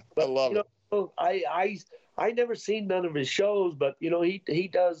 I love it. I never seen none of his shows, but you know he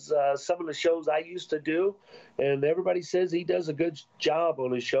does some of the shows I used to do, and everybody says he does a good job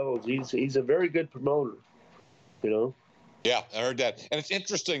on his shows. He's a very good promoter, you know. Yeah, I heard that, and it's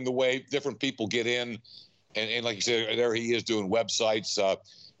interesting the way different people get in, and like you said, there he is doing websites.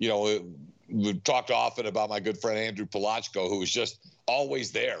 You know, we've talked often about my good friend Andrew Palachko, who was just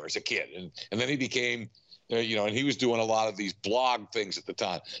always there as a kid, and then he became, you know, and he was doing a lot of these blog things at the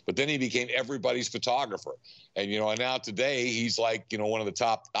time, but then he became everybody's photographer, and you know, and now today he's like, you know, one of the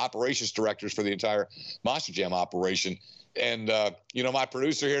top operations directors for the entire Monster Jam operation. And you know, my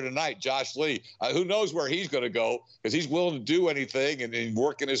producer here tonight, Josh Lee, who knows where he's going to go because he's willing to do anything and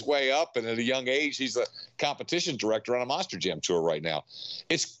working his way up, and at a young age he's a competition director on a Monster Jam tour right now.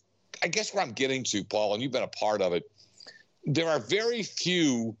 It's, I guess, where I'm getting to, Paul, and you've been a part of it. There are very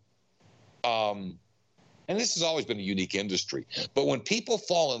few, and this has always been a unique industry, but when people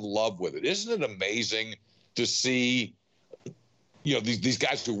fall in love with it, isn't it amazing to see, you know, these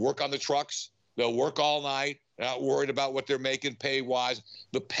guys who work on the trucks, they'll work all night, not worried about what they're making pay-wise,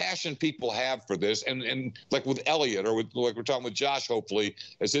 the passion people have for this, and like with Elliot, or like we're talking with Josh, hopefully,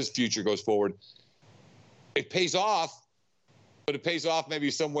 as his future goes forward, it pays off but it pays off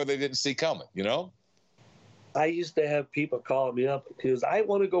maybe somewhere they didn't see coming, you know? I used to have people call me up because I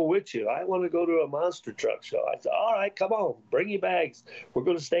want to go with you. I want to go to a monster truck show. I said, all right, come on, bring your bags. We're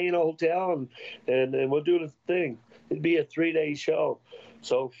going to stay in a hotel and we'll do the thing. It'd be a 3-day show.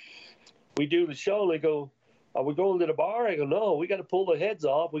 So we do the show. And they go, are we going to the bar? I go, no, we got to pull the heads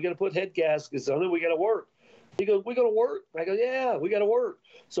off. We got to put head gaskets on it. We got to work. He goes, we got to work? I go, yeah, we got to work.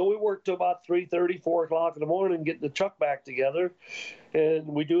 So we work till about 3:30, 4 o'clock in the morning, getting the truck back together, and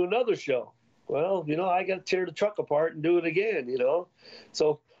we do another show. Well, you know, I got to tear the truck apart and do it again, you know.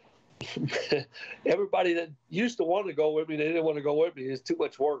 So everybody that used to want to go with me, they didn't want to go with me. It's too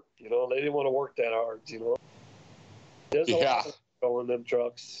much work, you know. They didn't want to work that hard, you know. There's a lot of going them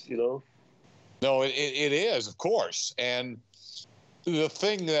trucks, you know. No, it is, of course. And the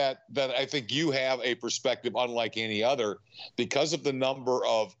thing that I think you have a perspective unlike any other, because of the number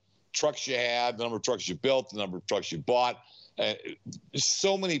of trucks you had, the number of trucks you built, the number of trucks you bought,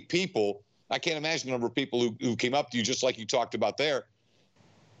 so many people. I can't imagine the number of people who came up to you, just like you talked about there.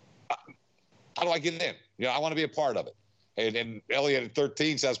 How do I get in? You know, I want to be a part of it. And Elliot at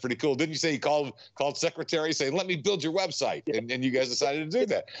 13 sounds pretty cool. Didn't you say he called secretary saying, let me build your website? And you guys decided to do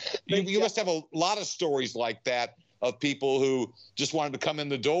that. You must have a lot of stories like that of people who just wanted to come in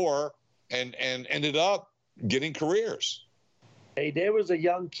the door and ended up getting careers. Hey, there was a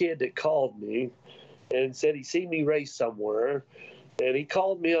young kid that called me and said he seen me race somewhere. And he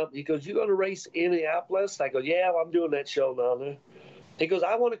called me up. He goes, you going to race Indianapolis? I go, yeah, well, I'm doing that show down there. He goes,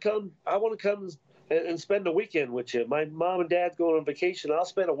 I want to come and spend a weekend with you. My mom and dad's going on vacation. I'll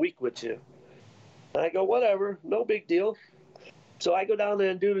spend a week with you. And I go, whatever, no big deal. So I go down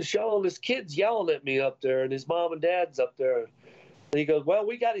there and do the show, and this kid's yelling at me up there, and his mom and dad's up there. And he goes, well,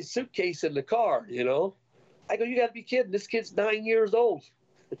 we got his suitcase in the car, you know. I go, you got to be kidding. This kid's 9 years old.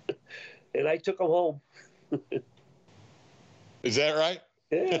 And I took him home. Is that right?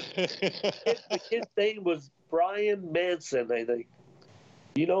 Yeah. The kid's name was Brian Manson, I think.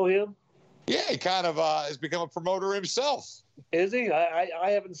 You know him? Yeah, he kind of has become a promoter himself. Is he? I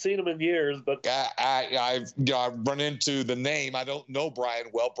haven't seen him in years, but I've run into the name. I don't know Brian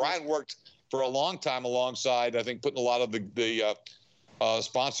well. Brian worked for a long time alongside, I think, putting a lot of the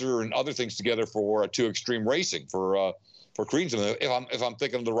sponsor and other things together for 2 Extreme Racing for Creed's. If I'm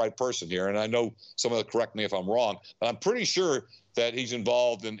thinking of the right person here, and I know someone will correct me if I'm wrong, but I'm pretty sure that he's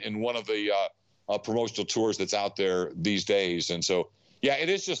involved in one of the promotional tours that's out there these days. And so, yeah, it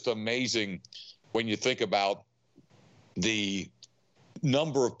is just amazing when you think about the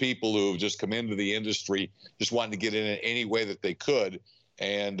number of people who have just come into the industry, just wanting to get in any way that they could,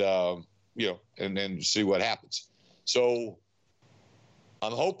 and you know, and then see what happens. So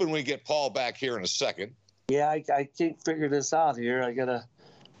I'm hoping we get Paul back here in a second. Yeah, I can't figure this out here. I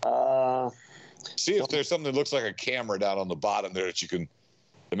gotta see if there's something that looks like a camera down on the bottom there that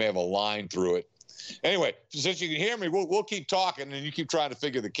may have a line through it. Anyway, since you can hear me, we'll keep talking, and you keep trying to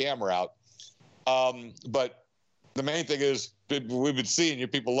figure the camera out. But the main thing is we've been seeing you.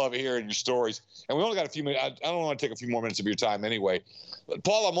 People love hearing your stories, and we only got a few minutes. I don't want to take a few more minutes of your time anyway. But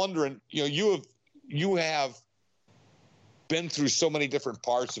Paul, I'm wondering, you know, you have been through so many different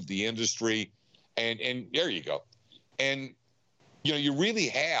parts of the industry, and there you go, and you know, you really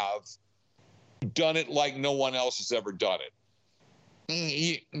have done it like no one else has ever done it.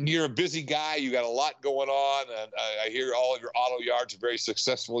 You're a busy guy. You got a lot going on, and I hear all of your auto yards are very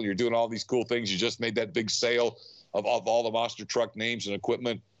successful. You're doing all these cool things. You just made that big sale of all the monster truck names and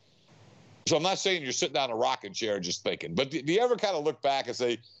equipment. So I'm not saying you're sitting down in a rocking chair just thinking, but do you ever kind of look back and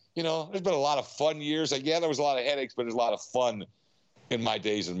say, you know, there's been a lot of fun years. Like, yeah, there was a lot of headaches, but there's a lot of fun in my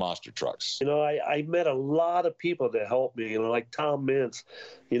days in monster trucks. You know, I met a lot of people that helped me, you know, like Tom Mintz.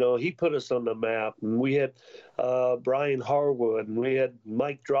 You know, he put us on the map. And we had Brian Harwood, and we had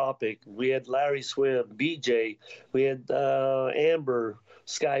Mike Dropick, we had Larry Swim, BJ, we had Amber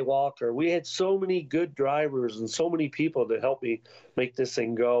Skywalker. We had so many good drivers and so many people that helped me make this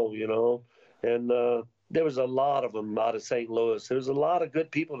thing go, you know. And there was a lot of them out of St. Louis. There was a lot of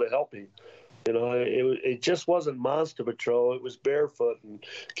good people that helped me. You know, it just wasn't Monster Patrol. It was Barefoot and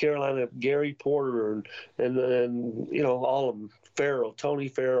Carolina, Gary Porter, and you know, all of them. Farrell, Tony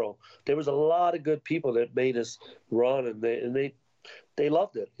Farrell. There was a lot of good people that made us run, and they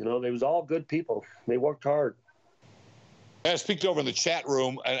loved it. You know, they was all good people. They worked hard. I speak over in the chat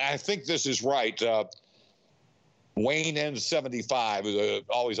room, and I think this is right. Wayne N75 is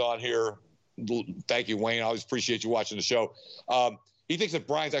always on here. Thank you, Wayne. I always appreciate you watching the show. He thinks that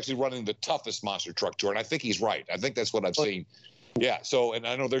Brian's actually running the toughest monster truck tour, and I think he's right. I think that's what I've seen. Yeah, so, and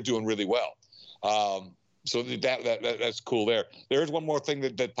I know they're doing really well. So that's cool there. There's one more thing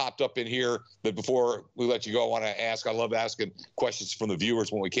that popped up in here that before we let you go, I want to ask. I love asking questions from the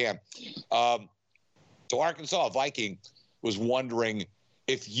viewers when we can. So Arkansas Viking was wondering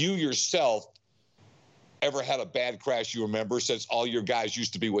if you yourself ever had a bad crash you remember, since all your guys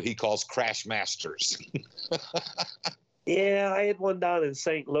used to be what he calls crash masters. Yeah, I had one down in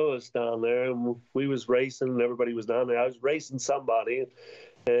St. Louis down there, and we was racing, and everybody was down there. I was racing somebody,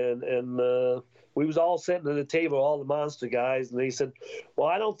 and we was all sitting at the table, all the monster guys, and they said, well,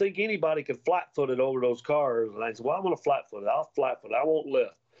 I don't think anybody could flat-foot it over those cars. And I said, well, I'm going to flat-foot it. I'll flat-foot it. I won't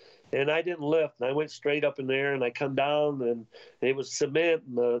lift. And I didn't lift, and I went straight up in there, and I come down, and it was cement,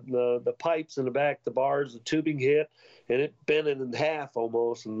 and the pipes in the back, the bars, the tubing hit, and it bent it in half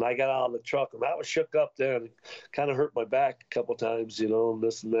almost, and I got out of the truck, and I was shook up there, and it kind of hurt my back a couple times, you know, and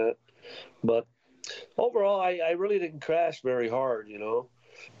this and that. But overall, I really didn't crash very hard, you know.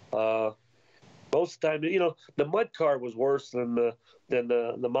 Most of the time, you know, the mud car was worse than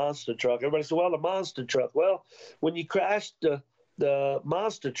the monster truck. Everybody said, well, the monster truck. Well, when you crashed the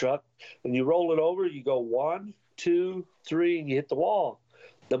monster truck and you roll it over, you go 1, 2, 3, and you hit the wall.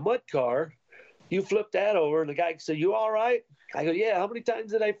 The mud car, you flip that over, and the guy said, you all right? I go, yeah. How many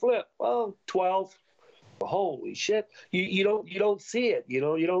times did I flip? Well, 12. Well, holy shit. You don't see it, you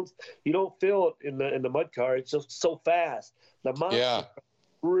know, you don't feel it in the mud car. It's just so fast. The monster car,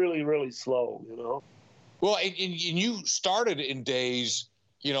 really, really slow, you know. Well, and you started in days,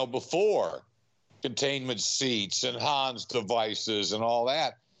 you know, before containment seats and Hans devices and all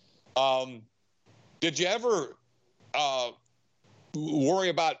that. Did you ever worry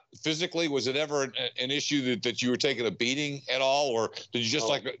about physically? Was it ever an issue that you were taking a beating at all, or did you just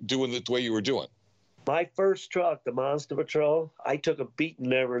like doing it the way you were doing? My first truck, the Monster Patrol, I took a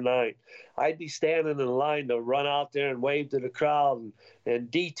beating every night. I'd be standing in line to run out there and wave to the crowd. And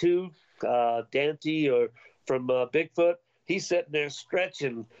D2, Dante, or from Bigfoot, he's sitting there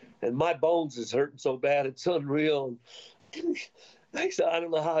stretching, and my bones is hurting so bad, it's unreal. I said, I don't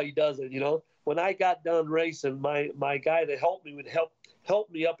know how he does it, you know. When I got done racing, my guy that helped me would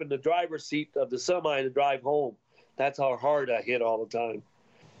help me up in the driver's seat of the semi to drive home. That's how hard I hit all the time.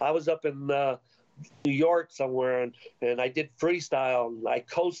 I was up in New York somewhere, and I did freestyle, and I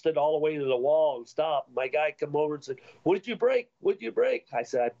coasted all the way to the wall and stopped. My guy come over and said, what did you break? What did you break? I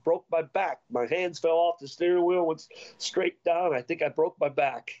said, I broke my back. My hands fell off the steering wheel, went straight down. I think I broke my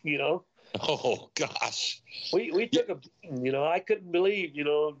back, you know. Oh, gosh. We took a beating, you know. I couldn't believe, you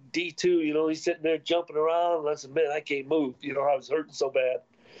know, D2, you know, he's sitting there jumping around, and I said, man, I can't move. You know, I was hurting so bad.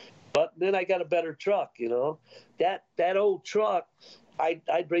 But then I got a better truck, you know. That old truck,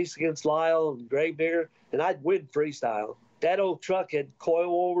 I'd race against Lyle and Greg Bigger, and I'd win freestyle. That old truck had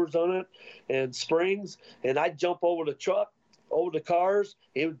coilovers on it and springs, and I'd jump over the truck, over the cars.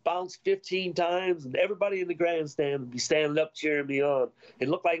 It would bounce 15 times, and everybody in the grandstand would be standing up cheering me on. It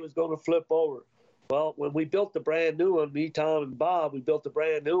looked like it was going to flip over. Well, when we built the brand new one, me, Tom, and Bob, we built the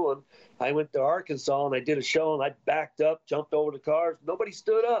brand new one. I went to Arkansas, and I did a show, and I backed up, jumped over the cars. Nobody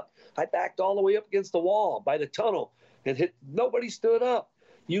stood up. I backed all the way up against the wall by the tunnel and hit. Nobody stood up.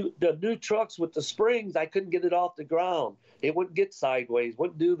 The new trucks with the springs, I couldn't get it off the ground. It wouldn't get sideways,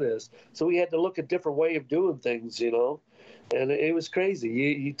 wouldn't do this. So we had to look at different way of doing things, you know. And it was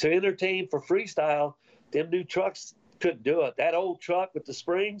crazy. To entertain for freestyle, them new trucks couldn't do it. That old truck with the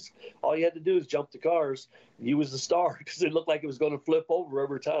springs, all you had to do is jump the cars. You was the star because it looked like it was going to flip over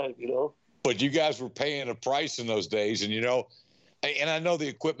every time, you know. But you guys were paying a price in those days, and, you know, and I know the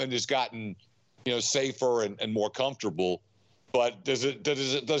equipment has gotten, you know, safer and more comfortable. But does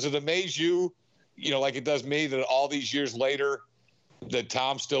it amaze you, you know, like it does me, that all these years later, that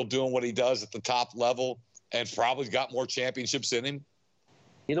Tom's still doing what he does at the top level and probably got more championships in him?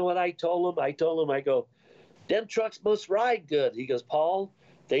 You know what I told him? I go, them trucks must ride good. He goes, Paul,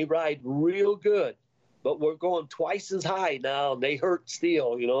 they ride real good, but we're going twice as high now, and they hurt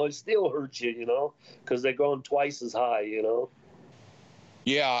still, you know. It still hurts you, you know, because they're going twice as high, you know.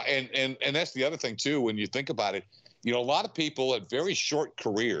 Yeah, and that's the other thing, too, when you think about it. You know, a lot of people had very short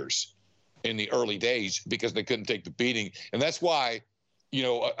careers in the early days because they couldn't take the beating. And that's why, you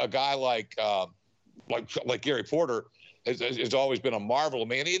know, a guy like Gary Porter has always been a marvel to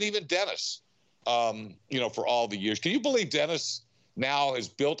me. And even Dennis, you know, for all the years. Can you believe Dennis now has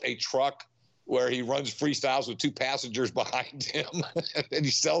built a truck where he runs freestyles with 2 passengers behind him and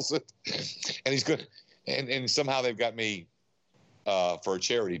he sells it, and he's good. And somehow they've got me for a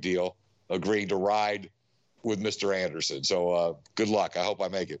charity deal agreeing to ride with Mr. Anderson. So good luck. I hope I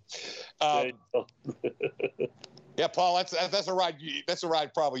make it. Yeah, Paul, that's a ride. That's a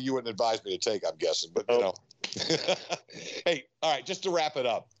ride probably you wouldn't advise me to take, I'm guessing. But, you know. Hey, all right, just to wrap it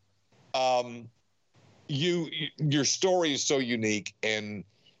up. your story is so unique, and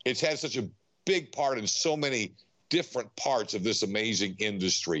it's had such a big part in so many different parts of this amazing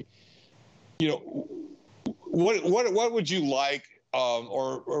industry. You know, what would you like,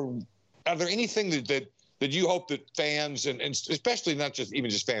 or are there anything that you hope that fans and especially not just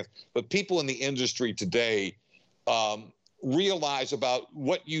fans, but people in the industry today realize about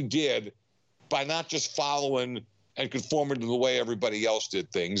what you did by not just following and conforming to the way everybody else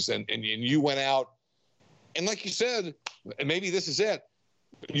did things, and you went out, and like you said, and maybe this is it,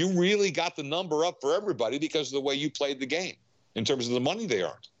 you really got the number up for everybody because of the way you played the game in terms of the money they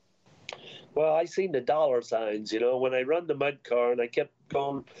earned. Well, I seen the dollar signs, when I run the mud car, and I kept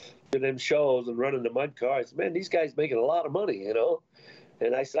going to them shows and running the mud car. I said, man, these guys making a lot of money,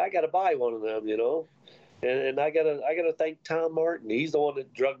 And I said, I got to buy one of them, And I gotta thank Tom Martin. He's the one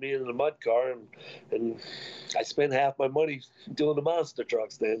that drugged me into the mud car, and I spent half my money doing the monster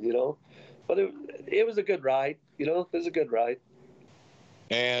trucks then, But it was a good ride, It was a good ride.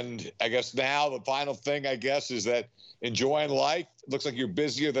 And I guess now the final thing, is that enjoying life. It looks like you're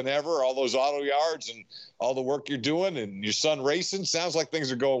busier than ever. All those auto yards and all the work you're doing, and your son racing. Sounds like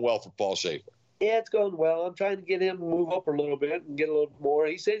things are going well for Paul Shafer. Yeah, it's going well. I'm trying to get him to move up a little bit and get a little more.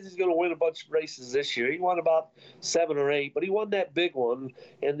 He says he's going to win a bunch of races this year. He won about 7 or 8, but he won that big one,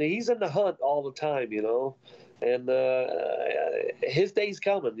 and he's in the hunt all the time, And his day's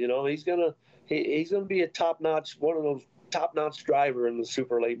coming, He's gonna be a one of those top-notch driver in the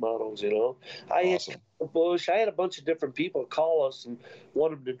super late models, Awesome. I had a bunch of different people call us and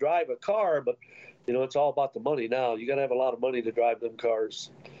want him to drive a car, but it's all about the money now. You got to have a lot of money to drive them cars.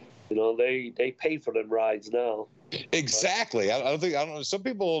 They pay for them rides now. Exactly. I don't know. Some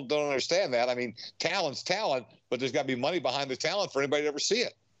people don't understand that. I mean, talent's talent, but there's got to be money behind the talent for anybody to ever see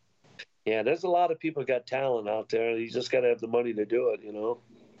it. Yeah, there's a lot of people got talent out there. You just got to have the money to do it,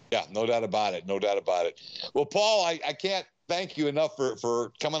 Yeah, no doubt about it. No doubt about it. Well, Paul, I can't thank you enough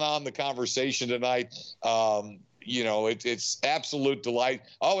for coming on the conversation tonight. It's absolute delight.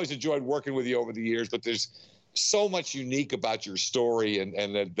 I always enjoyed working with you over the years, but there's so much unique about your story, and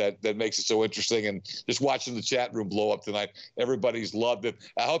that makes it so interesting. And just watching the chat room blow up tonight, everybody's loved it.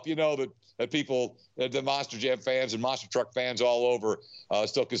 I hope you know that people, the Monster Jam fans and Monster Truck fans all over,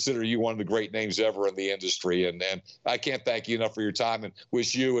 still consider you one of the great names ever in the industry. And I can't thank you enough for your time, and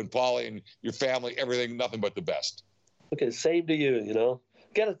wish you and Paulie and your family everything, nothing but the best. Okay, same to you.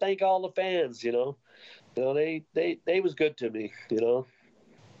 Got to thank all the fans. They was good to me.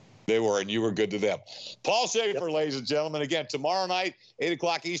 They were, and you were good to them. Paul Shafer, yep. Ladies and gentlemen. Again, tomorrow night, 8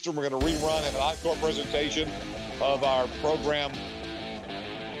 o'clock Eastern, we're going to rerun an encore presentation of our program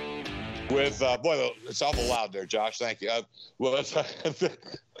with, boy, it's awful loud there, Josh. Thank you. That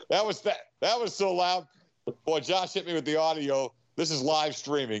was so loud. Boy, Josh hit me with the audio. This is live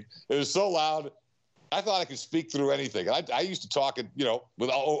streaming. It was so loud. I thought I could speak through anything. I used to talk,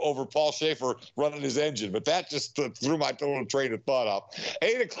 over Paul Shafer running his engine, but that just threw my total train of thought off.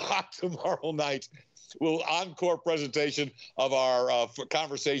 8 o'clock tomorrow night, we'll encore presentation of our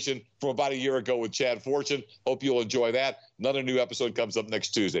conversation from about a year ago with Chad Fortune. Hope you'll enjoy that. Another new episode comes up next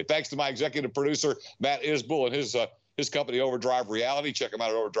Tuesday. Thanks to my executive producer, Matt Isbell, and his company, Overdrive Reality. Check him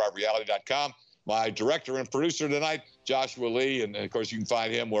out at overdrivereality.com. My director and producer tonight, Joshua Lee, and of course you can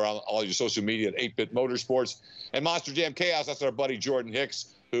find him. We're on all your social media at 8-Bit Motorsports. And Monster Jam Chaos, that's our buddy Jordan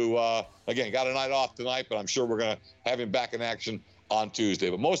Hicks, who, again, got a night off tonight, but I'm sure we're going to have him back in action on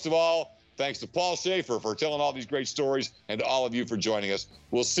Tuesday. But most of all, thanks to Paul Shafer for telling all these great stories, and to all of you for joining us.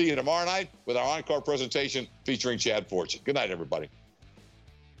 We'll see you tomorrow night with our encore presentation featuring Chad Fortune. Good night, everybody.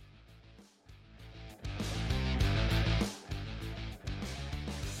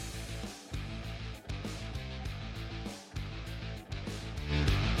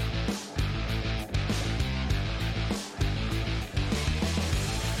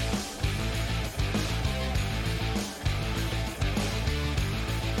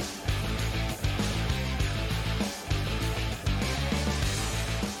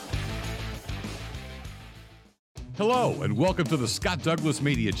 Hello, and welcome to the Scott Douglas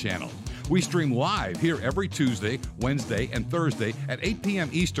Media Channel. We stream live here every Tuesday, Wednesday, and Thursday at 8 p.m.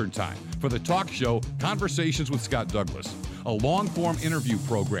 Eastern Time for the talk show Conversations with Scott Douglas, a long-form interview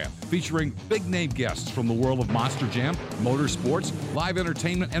program featuring big-name guests from the world of Monster Jam, motorsports, live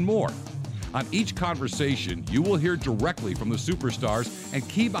entertainment, and more. On each conversation, you will hear directly from the superstars and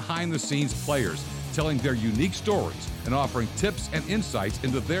key behind-the-scenes players telling their unique stories and offering tips and insights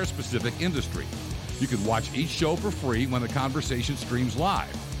into their specific industry. You can watch each show for free when the conversation streams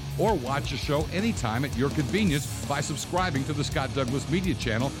live, or watch the show anytime at your convenience by subscribing to the Scott Douglas Media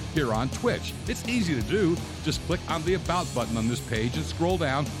Channel here on Twitch. It's easy to do. Just click on the About button on this page and scroll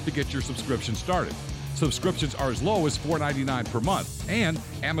down to get your subscription started. Subscriptions are as low as $4.99 per month, and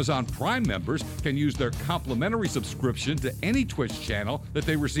Amazon Prime members can use their complimentary subscription to any Twitch channel that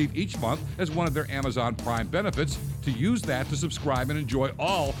they receive each month as one of their Amazon Prime benefits to use that to subscribe and enjoy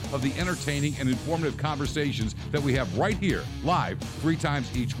all of the entertaining and informative conversations that we have right here, live, 3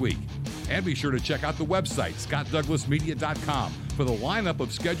 times each week. And be sure to check out the website, scottdouglasmedia.com, for the lineup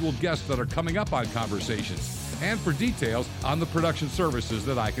of scheduled guests that are coming up on Conversations, and for details on the production services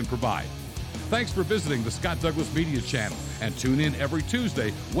that I can provide. Thanks for visiting the Scott Douglas Media Channel, and tune in every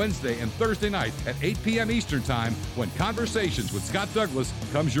Tuesday, Wednesday, and Thursday night at 8 p.m. Eastern Time when Conversations with Scott Douglas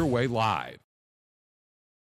comes your way live.